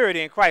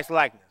maturity in Christ's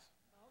likeness.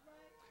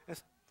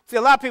 See,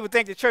 a lot of people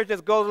think the church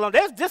just goes along.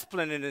 There's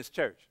discipline in this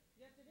church.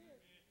 Yes, it is.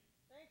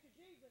 Thank you,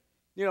 Jesus.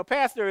 You know,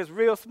 pastor is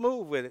real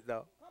smooth with it,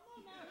 though. Come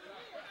on now,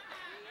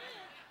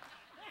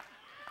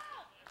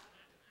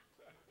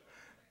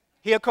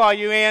 He'll call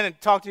you in and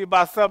talk to you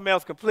about something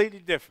else completely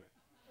different.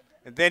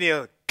 And then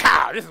he'll,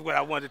 cow, this is what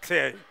I wanted to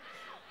tell you.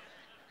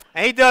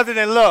 And he does it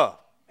in love.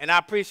 And I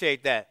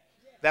appreciate that.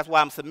 That's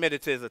why I'm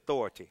submitted to his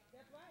authority.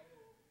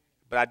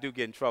 But I do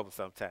get in trouble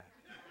sometimes.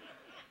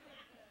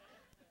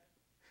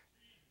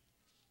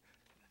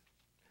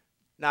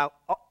 Now,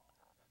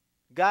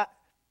 God,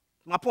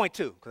 my point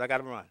 2, because I got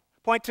to run.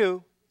 Point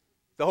 2,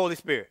 the Holy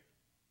Spirit.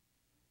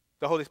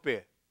 The Holy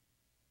Spirit.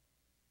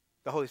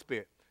 The Holy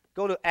Spirit.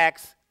 Go to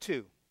Acts 2.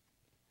 And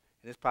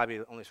this is probably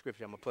the only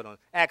scripture I'm going to put on.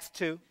 Acts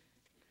 2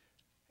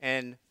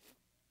 and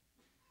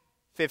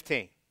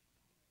 15.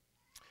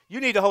 You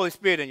need the Holy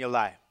Spirit in your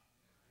life.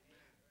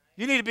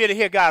 You need to be able to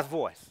hear God's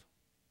voice.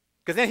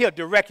 Because then he'll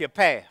direct your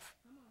path.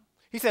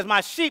 He says,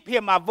 my sheep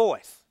hear my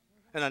voice,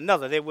 and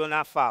another they will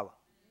not follow.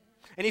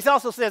 And he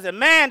also says that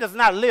man does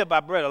not live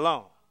by bread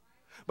alone,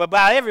 but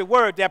by every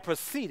word that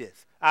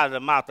proceedeth out of the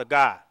mouth of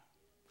God.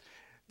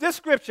 This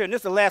scripture, and this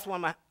is the last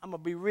one I'm going to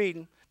be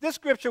reading, this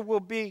scripture will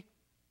be,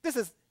 this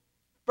is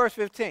verse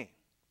 15.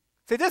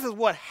 See, this is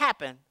what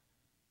happened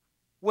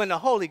when the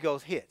Holy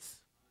Ghost hits.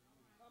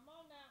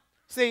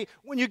 See,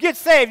 when you get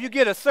saved, you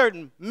get a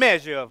certain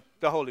measure of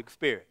the Holy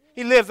Spirit.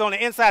 He lives on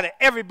the inside of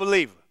every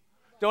believer.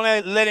 Don't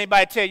let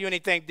anybody tell you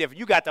anything different.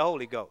 You got the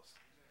Holy Ghost.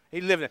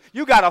 He lives in.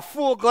 You got a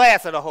full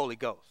glass of the Holy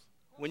Ghost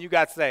when you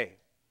got saved.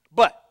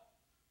 But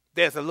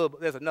there's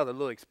another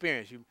little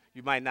experience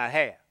you might not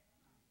have.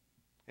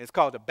 It's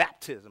called the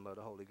baptism of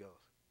the Holy Ghost.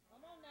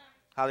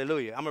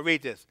 Hallelujah. I'm going to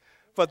read this.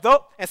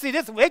 And see,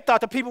 this, they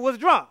thought the people was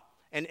drunk.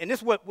 And this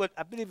is what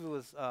I believe it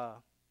was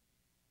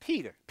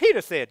Peter.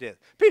 Peter said this.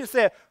 Peter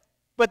said,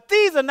 but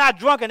these are not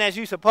drunken as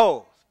you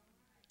suppose.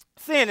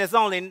 Sin is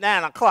only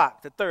 9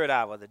 o'clock, the third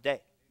hour of the day.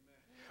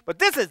 But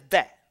this is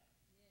that.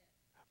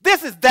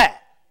 This is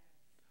that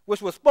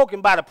which was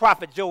spoken by the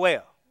prophet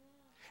Joel.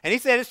 And he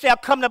said, it shall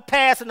come to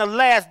pass in the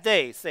last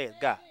days, saith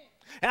God.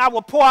 And I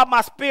will pour out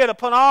my spirit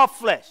upon all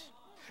flesh.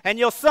 And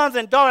your sons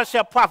and daughters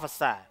shall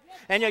prophesy.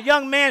 And your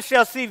young men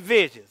shall see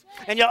visions.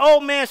 And your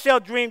old men shall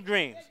dream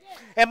dreams.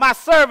 And my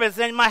servants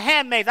and my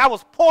handmaids, I will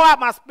pour out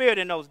my spirit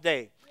in those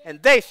days.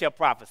 And they shall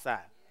prophesy.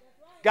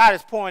 God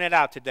is pouring it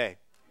out today.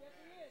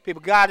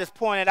 People, God is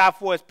pouring it out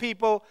for his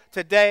people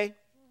today.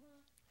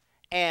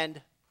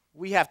 And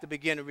we have to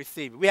begin to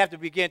receive it. We have to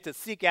begin to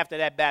seek after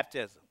that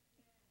baptism.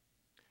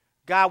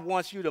 God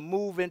wants you to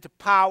move into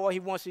power. He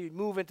wants you to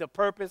move into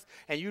purpose,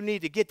 and you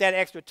need to get that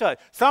extra touch.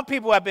 Some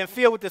people have been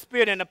filled with the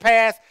Spirit in the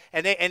past,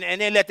 and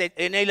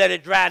they let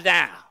it dry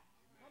down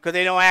because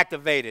they don't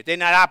activate it. They're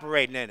not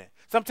operating in it.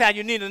 Sometimes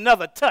you need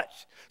another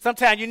touch.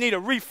 Sometimes you need a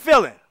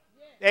refilling.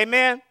 Yes.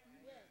 Amen?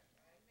 Yes.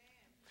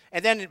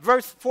 And then in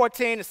verse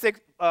 14,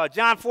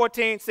 John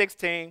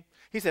 14:16,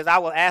 he says, I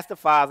will ask the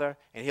Father,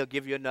 and he'll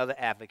give you another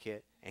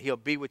advocate, and he'll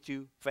be with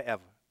you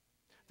forever,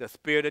 the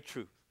Spirit of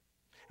truth.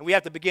 And we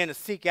have to begin to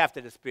seek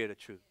after the Spirit of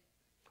truth.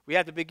 We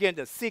have to begin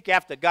to seek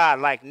after God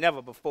like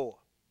never before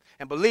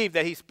and believe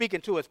that he's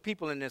speaking to his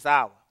people in this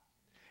hour.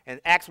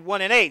 In Acts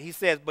 1:8, he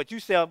says, but you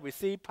shall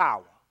receive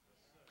power.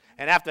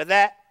 And after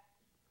that,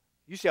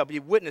 you shall be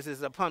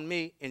witnesses upon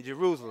me in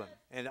Jerusalem.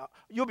 And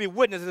you'll be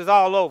witnesses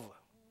all over.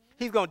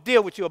 He's going to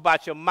deal with you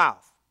about your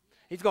mouth.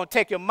 He's going to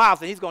take your mouth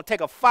and he's going to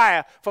take a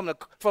fire from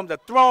the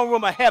throne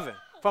room of heaven,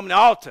 from the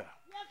altar.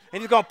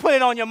 And he's going to put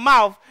it on your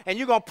mouth, and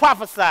you're going to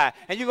prophesy.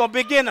 And you're going to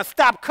begin to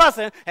stop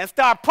cussing and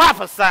start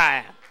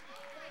prophesying.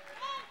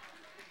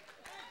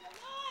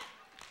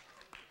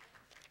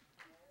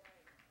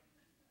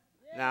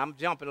 Now, I'm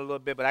jumping a little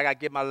bit, but I got to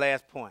get my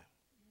last point.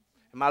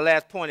 And my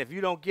last point, if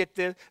you don't get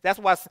this, that's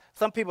why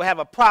some people have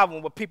a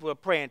problem with people who are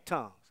praying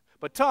tongues.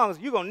 But tongues,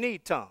 you're going to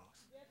need tongues.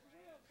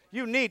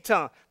 You need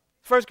tongues.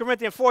 1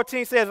 Corinthians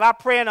 14 says, if I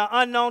pray in an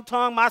unknown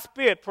tongue, my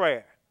spirit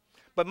prayer.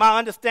 But my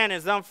understanding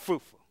is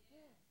unfruitful.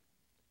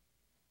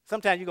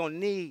 Sometimes you're going to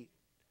need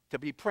to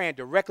be praying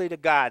directly to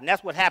God. And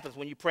that's what happens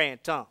when you pray in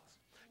tongues.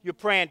 You're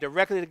praying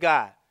directly to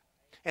God.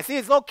 And see,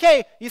 it's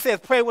okay. He says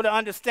pray with an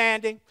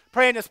understanding.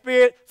 Pray in the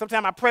Spirit.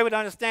 Sometimes I pray with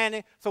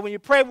understanding. So when you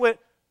pray with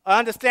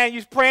understanding,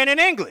 you're praying in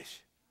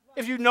English.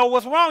 If you know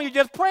what's wrong, you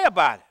just pray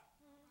about it.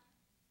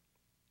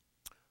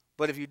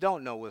 But if you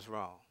don't know what's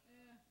wrong,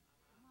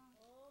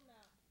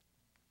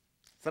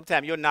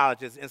 sometimes your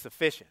knowledge is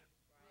insufficient.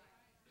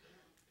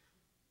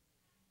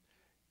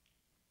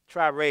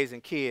 Try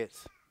raising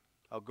kids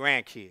or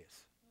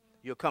grandkids.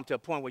 You'll come to a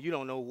point where you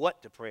don't know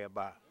what to pray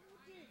about.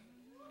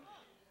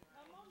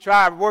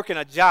 Try working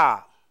a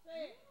job.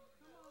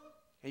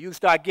 And you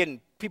start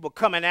getting people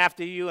coming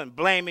after you and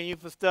blaming you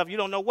for stuff. You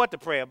don't know what to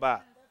pray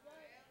about.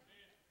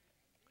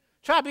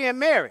 Try being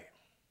married.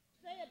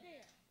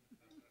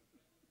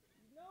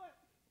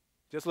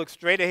 Just look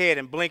straight ahead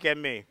and blink at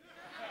me.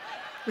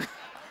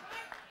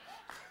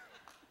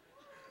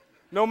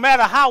 No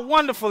matter how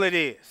wonderful it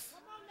is,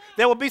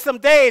 there will be some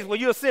days where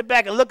you'll sit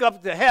back and look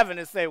up to heaven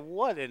and say,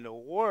 what in the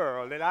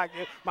world did I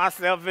get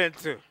myself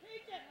into?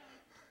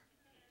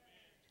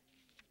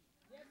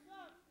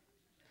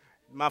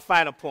 My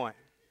final point.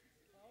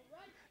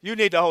 You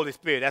need the Holy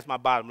Spirit. That's my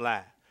bottom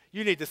line.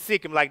 You need to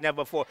seek him like never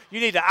before. You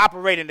need to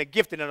operate in the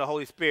gifting of the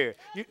Holy Spirit.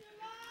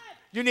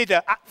 You need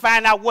to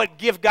find out what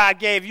gift God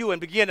gave you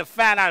and begin to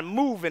find out and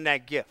move in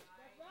that gift.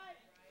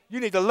 You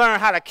need to learn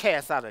how to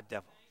cast out a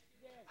devil.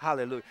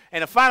 Hallelujah.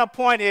 And the final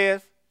point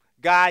is,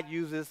 God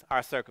uses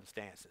our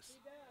circumstances.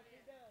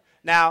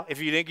 Now,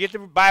 if you didn't get the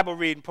Bible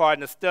reading part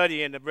and the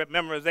study and the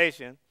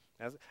memorization,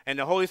 and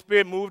the Holy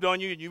Spirit moved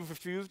on you and you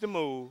refused to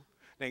move,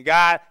 then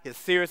God is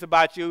serious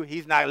about you.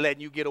 He's not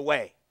letting you get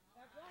away.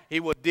 He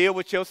will deal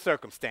with your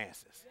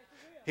circumstances.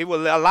 He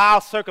will allow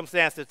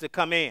circumstances to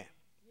come in.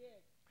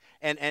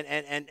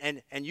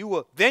 And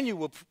you'll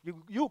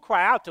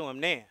cry out to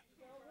him then.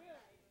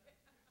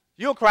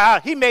 You'll cry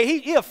out.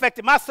 He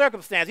affected my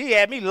circumstance. He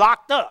had me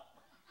locked up.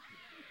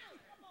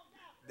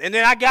 And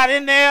then I got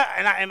in there,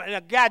 and a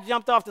guy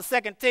jumped off the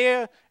second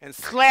tier and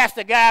slashed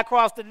the guy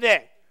across the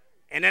neck.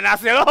 And then I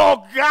said,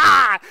 oh,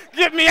 God,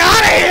 get me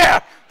out of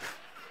here.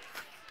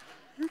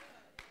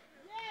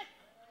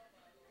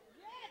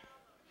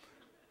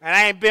 And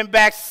I ain't been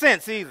back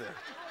since either.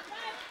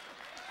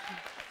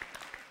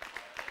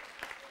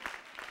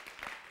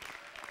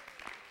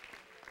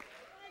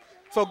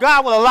 So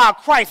God will allow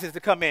crisis to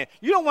come in.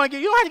 You don't have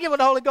to give it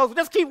the Holy Ghost.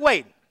 Just keep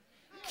waiting.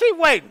 Keep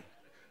waiting.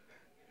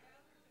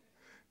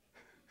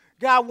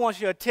 God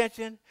wants your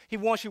attention. He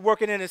wants you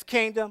working in his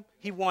kingdom.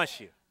 He wants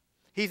you.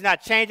 He's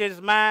not changing his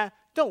mind.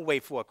 Don't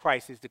wait for a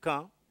crisis to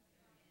come.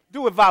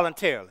 Do it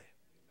voluntarily.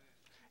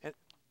 And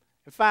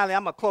finally,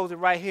 I'm going to close it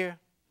right here.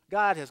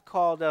 God has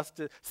called us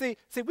to, see,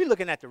 we're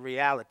looking at the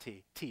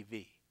reality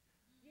TV.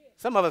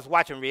 Some of us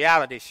watching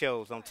reality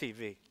shows on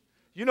TV.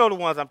 You know the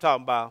ones I'm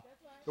talking about.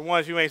 The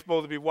ones you ain't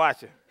supposed to be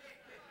watching.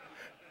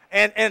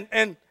 But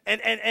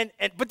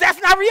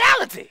that's not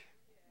reality.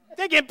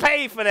 They get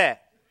paid for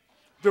that.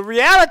 The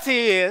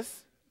reality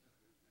is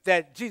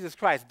that Jesus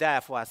Christ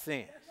died for our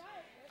sins.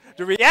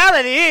 The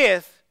reality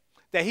is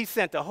that he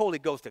sent the Holy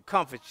Ghost to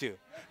comfort you.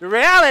 The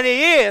reality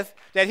is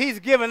that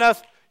he's given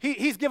us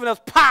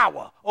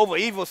power over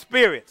evil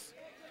spirits.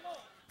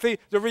 See,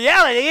 the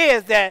reality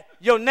is that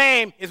your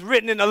name is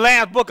written in the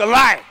Lamb's Book of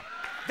Life.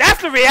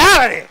 That's the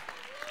reality.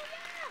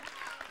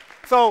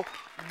 So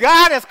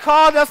God has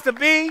called us to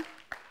be,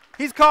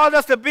 he's called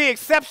us to be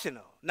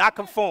exceptional, not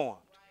conformed.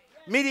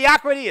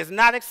 Mediocrity is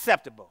not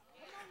acceptable.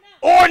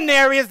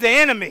 Ordinary is the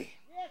enemy.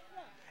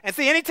 And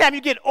see, anytime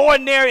you get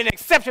ordinary and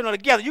exceptional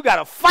together, you got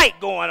a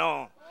fight going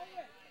on.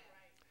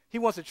 He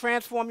wants to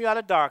transform you out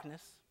of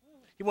darkness.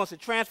 He wants to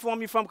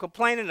transform you from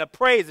complaining to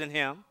praising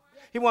him.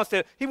 He wants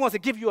to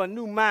give you a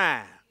new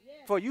mind,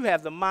 for you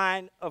have the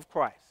mind of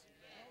Christ.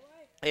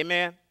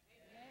 Amen.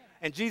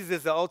 And Jesus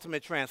is the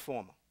ultimate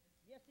transformer.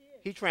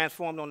 He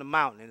transformed on the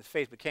mountain, and his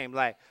face became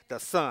like the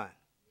sun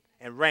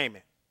and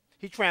raiment.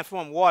 He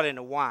transformed water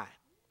into wine,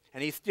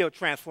 and he's still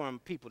transforming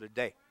people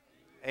today.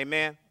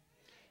 Amen.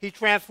 He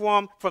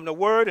transformed from the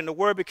Word, and the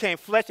Word became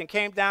flesh and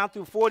came down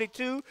through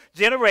 42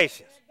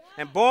 generations,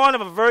 and born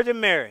of a Virgin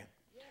Mary.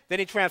 Then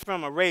he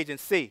transformed a raging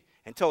sea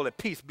and told it,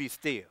 peace, be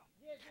still.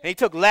 And he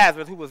took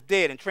Lazarus, who was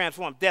dead, and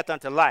transformed death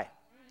unto life.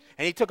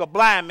 And he took a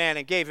blind man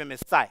and gave him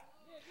his sight.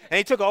 And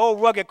he took an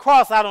old rugged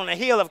cross out on the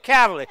hill of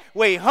Calvary,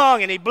 where he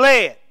hung and he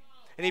bled.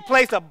 And he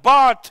placed a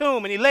barred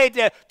tomb, and he laid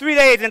there 3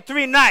 days and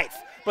 3 nights.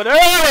 But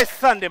early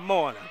Sunday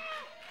morning,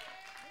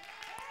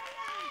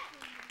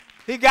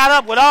 he got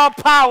up with all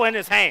power in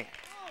his hand.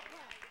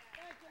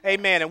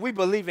 Amen. And we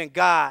believe in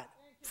God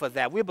for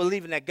that. We're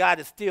believing that God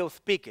is still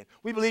speaking.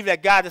 We believe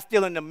that God is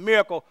still in the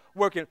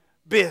miracle-working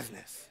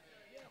business.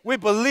 We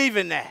believe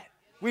in that.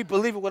 We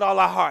believe it with all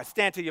our hearts.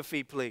 Stand to your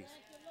feet, please.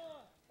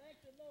 Thank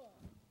you, Lord.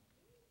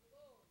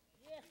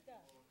 Yes,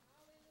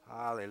 God.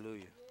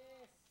 Hallelujah.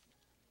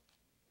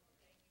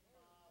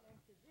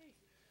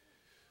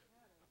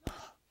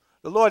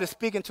 The Lord is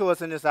speaking to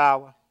us in this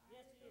hour.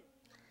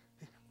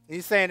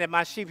 He's saying that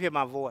my sheep hear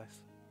my voice.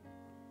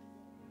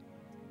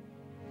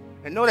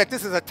 And know that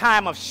this is a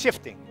time of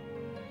shifting.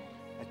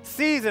 A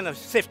season of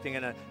shifting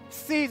and a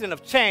season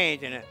of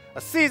change and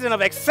a season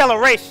of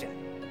acceleration.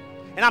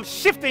 And I'm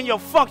shifting your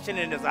function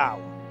in this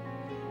hour.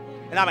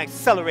 And I'm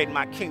accelerating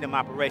my kingdom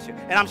operation.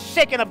 And I'm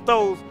shaking up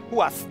those who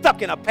are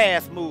stuck in a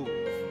past move.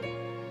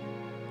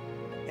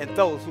 And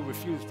those who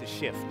refuse to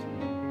shift.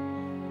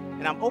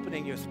 And I'm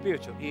opening your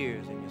spiritual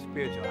ears and your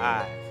spiritual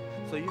eyes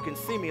so you can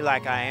see me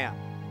like I am.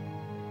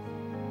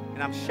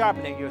 And I'm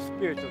sharpening your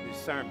spiritual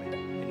discernment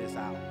in this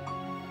hour.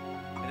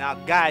 And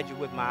I'll guide you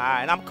with my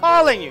eye. And I'm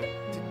calling you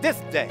to this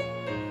day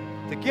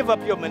to give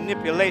up your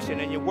manipulation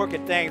and your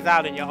working things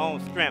out in your own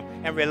strength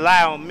and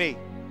rely on me.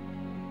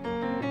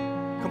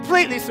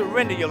 Completely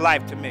surrender your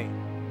life to me,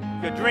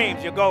 your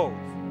dreams, your goals,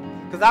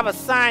 because I've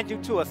assigned you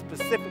to a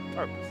specific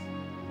purpose.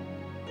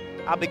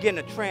 I'll begin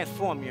to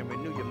transform you and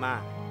renew your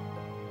mind.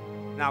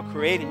 and I'll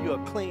create in you a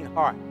clean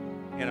heart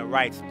and a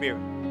right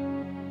spirit.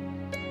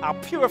 I'll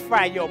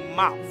purify your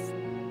mouth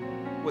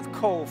with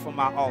coal from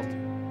my altar,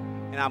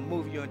 and I'll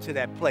move you into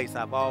that place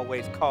I've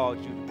always called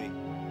you to be.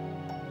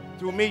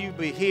 Through me, you'll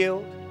be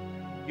healed.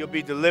 You'll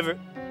be delivered.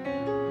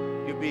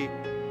 You'll be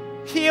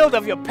healed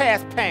of your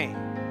past pain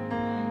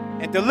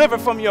and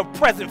delivered from your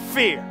present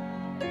fear.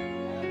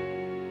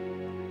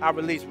 I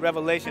release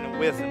revelation and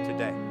wisdom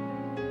today.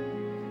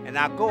 And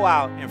I'll go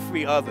out and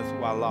free others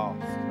who are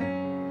lost.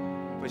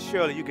 But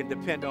surely you can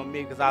depend on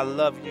me because I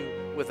love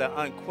you with an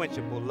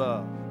unquenchable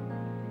love.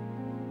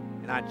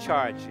 And I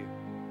charge you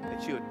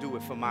that you'll do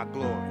it for my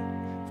glory.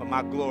 For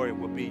my glory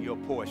will be your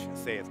portion,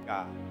 says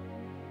God.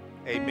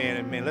 Amen,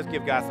 amen. Let's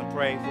give God some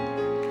praise.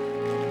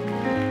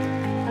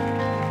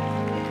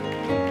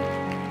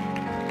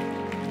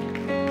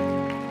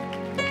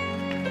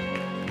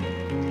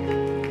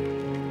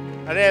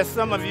 Now, there's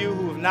some of you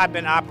who have not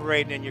been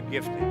operating in your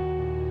gifting.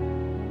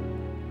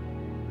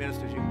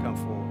 Ministers, you can come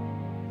forward.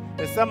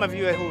 There's some of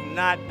you who have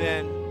not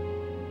been,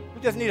 who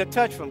just need a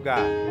touch from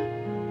God.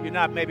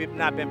 You're maybe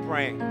not been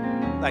praying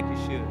like you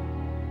should.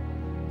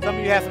 Some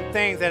of you have some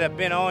things that have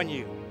been on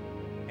you,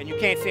 and you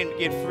can't seem to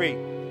get free.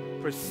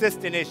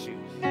 Persistent issues.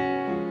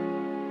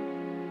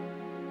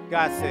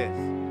 God says,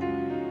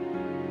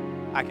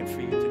 I can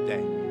free you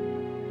today.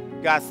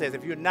 God says,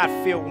 if you're not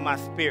filled with my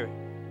spirit,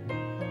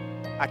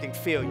 I can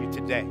fill you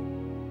today.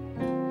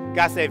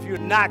 God said, if you're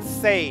not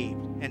saved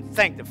and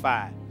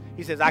sanctified,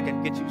 he says, I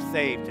can get you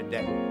saved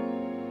today.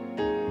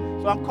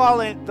 So I'm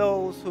calling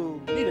those who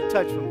need a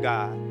touch from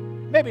God.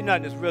 Maybe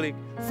nothing is really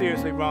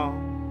seriously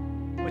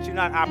wrong, but you're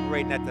not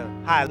operating at the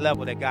high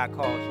level that God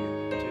calls you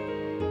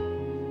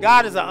to.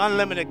 God is an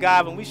unlimited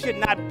God, and we should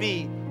not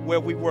be where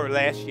we were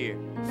last year,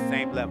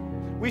 same level.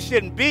 We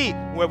shouldn't be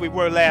where we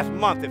were last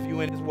month if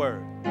you're in his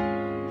word.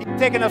 He's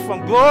taking us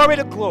from glory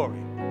to glory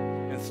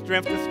and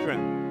strength to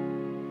strength.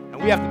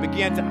 And we have to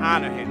begin to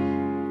honor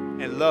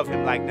him and love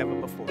him like never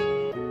before.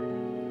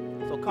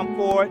 So come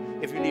forward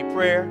if you need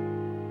prayer.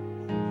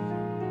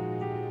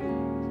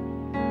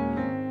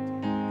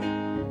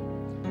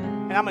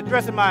 And I'm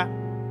addressing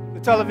the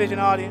television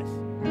audience.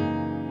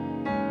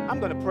 I'm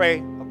going to pray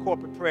a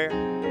corporate prayer.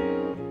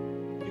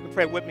 You can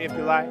pray with me if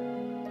you like.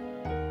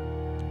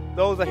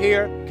 Those are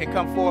here can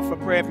come forward for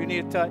prayer if you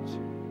need a touch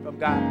from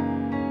God.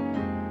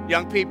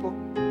 Young people,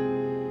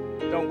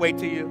 don't wait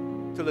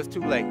till it's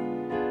too late.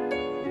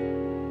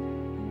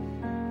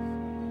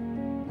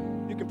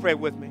 You can pray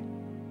with me.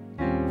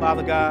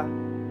 Father God,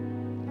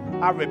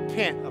 I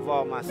repent of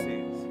all my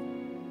sins.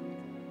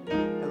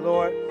 And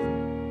Lord,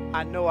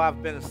 I know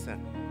I've been a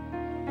sinner.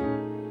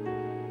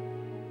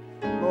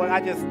 Lord,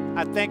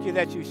 I thank you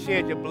that you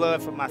shed your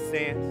blood for my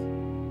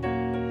sins.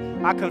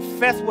 I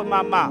confess with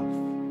my mouth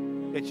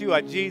that you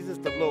are Jesus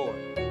the Lord.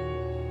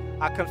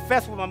 I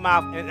confess with my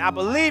mouth and I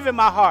believe in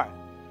my heart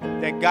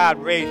that God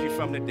raised you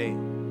from the dead.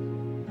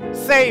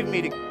 Save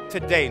me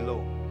today,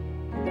 Lord.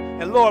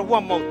 And Lord,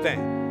 one more thing.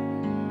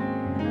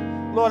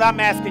 Lord, I'm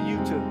asking you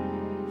to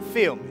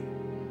fill me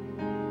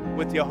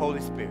with your Holy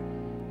Spirit.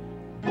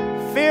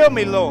 Fill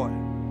me, Lord,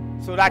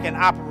 so that I can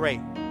operate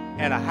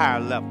at a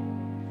higher level.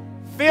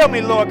 Fill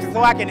me, Lord,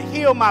 so I can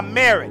heal my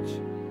marriage,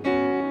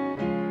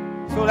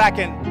 so that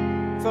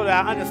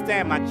I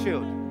understand my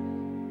children.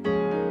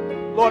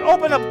 Lord,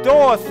 open up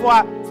doors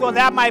so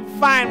that I might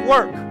find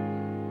work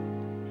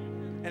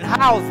and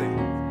housing.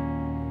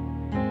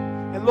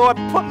 And Lord,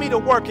 put me to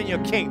work in your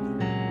kingdom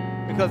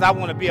because I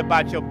want to be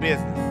about your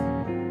business.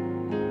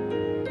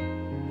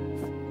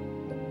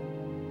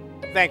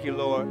 Thank you,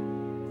 Lord,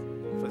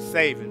 for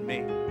saving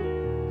me.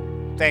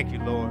 Thank you,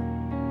 Lord,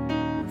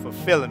 for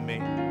filling me.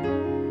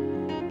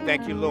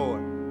 Thank you,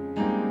 Lord,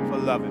 for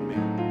loving me.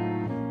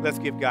 Let's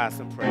give God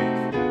some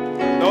praise.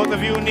 Those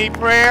of you who need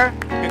prayer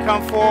can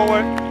come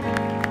forward.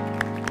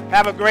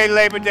 Have a great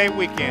Labor Day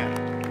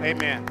weekend.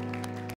 Amen.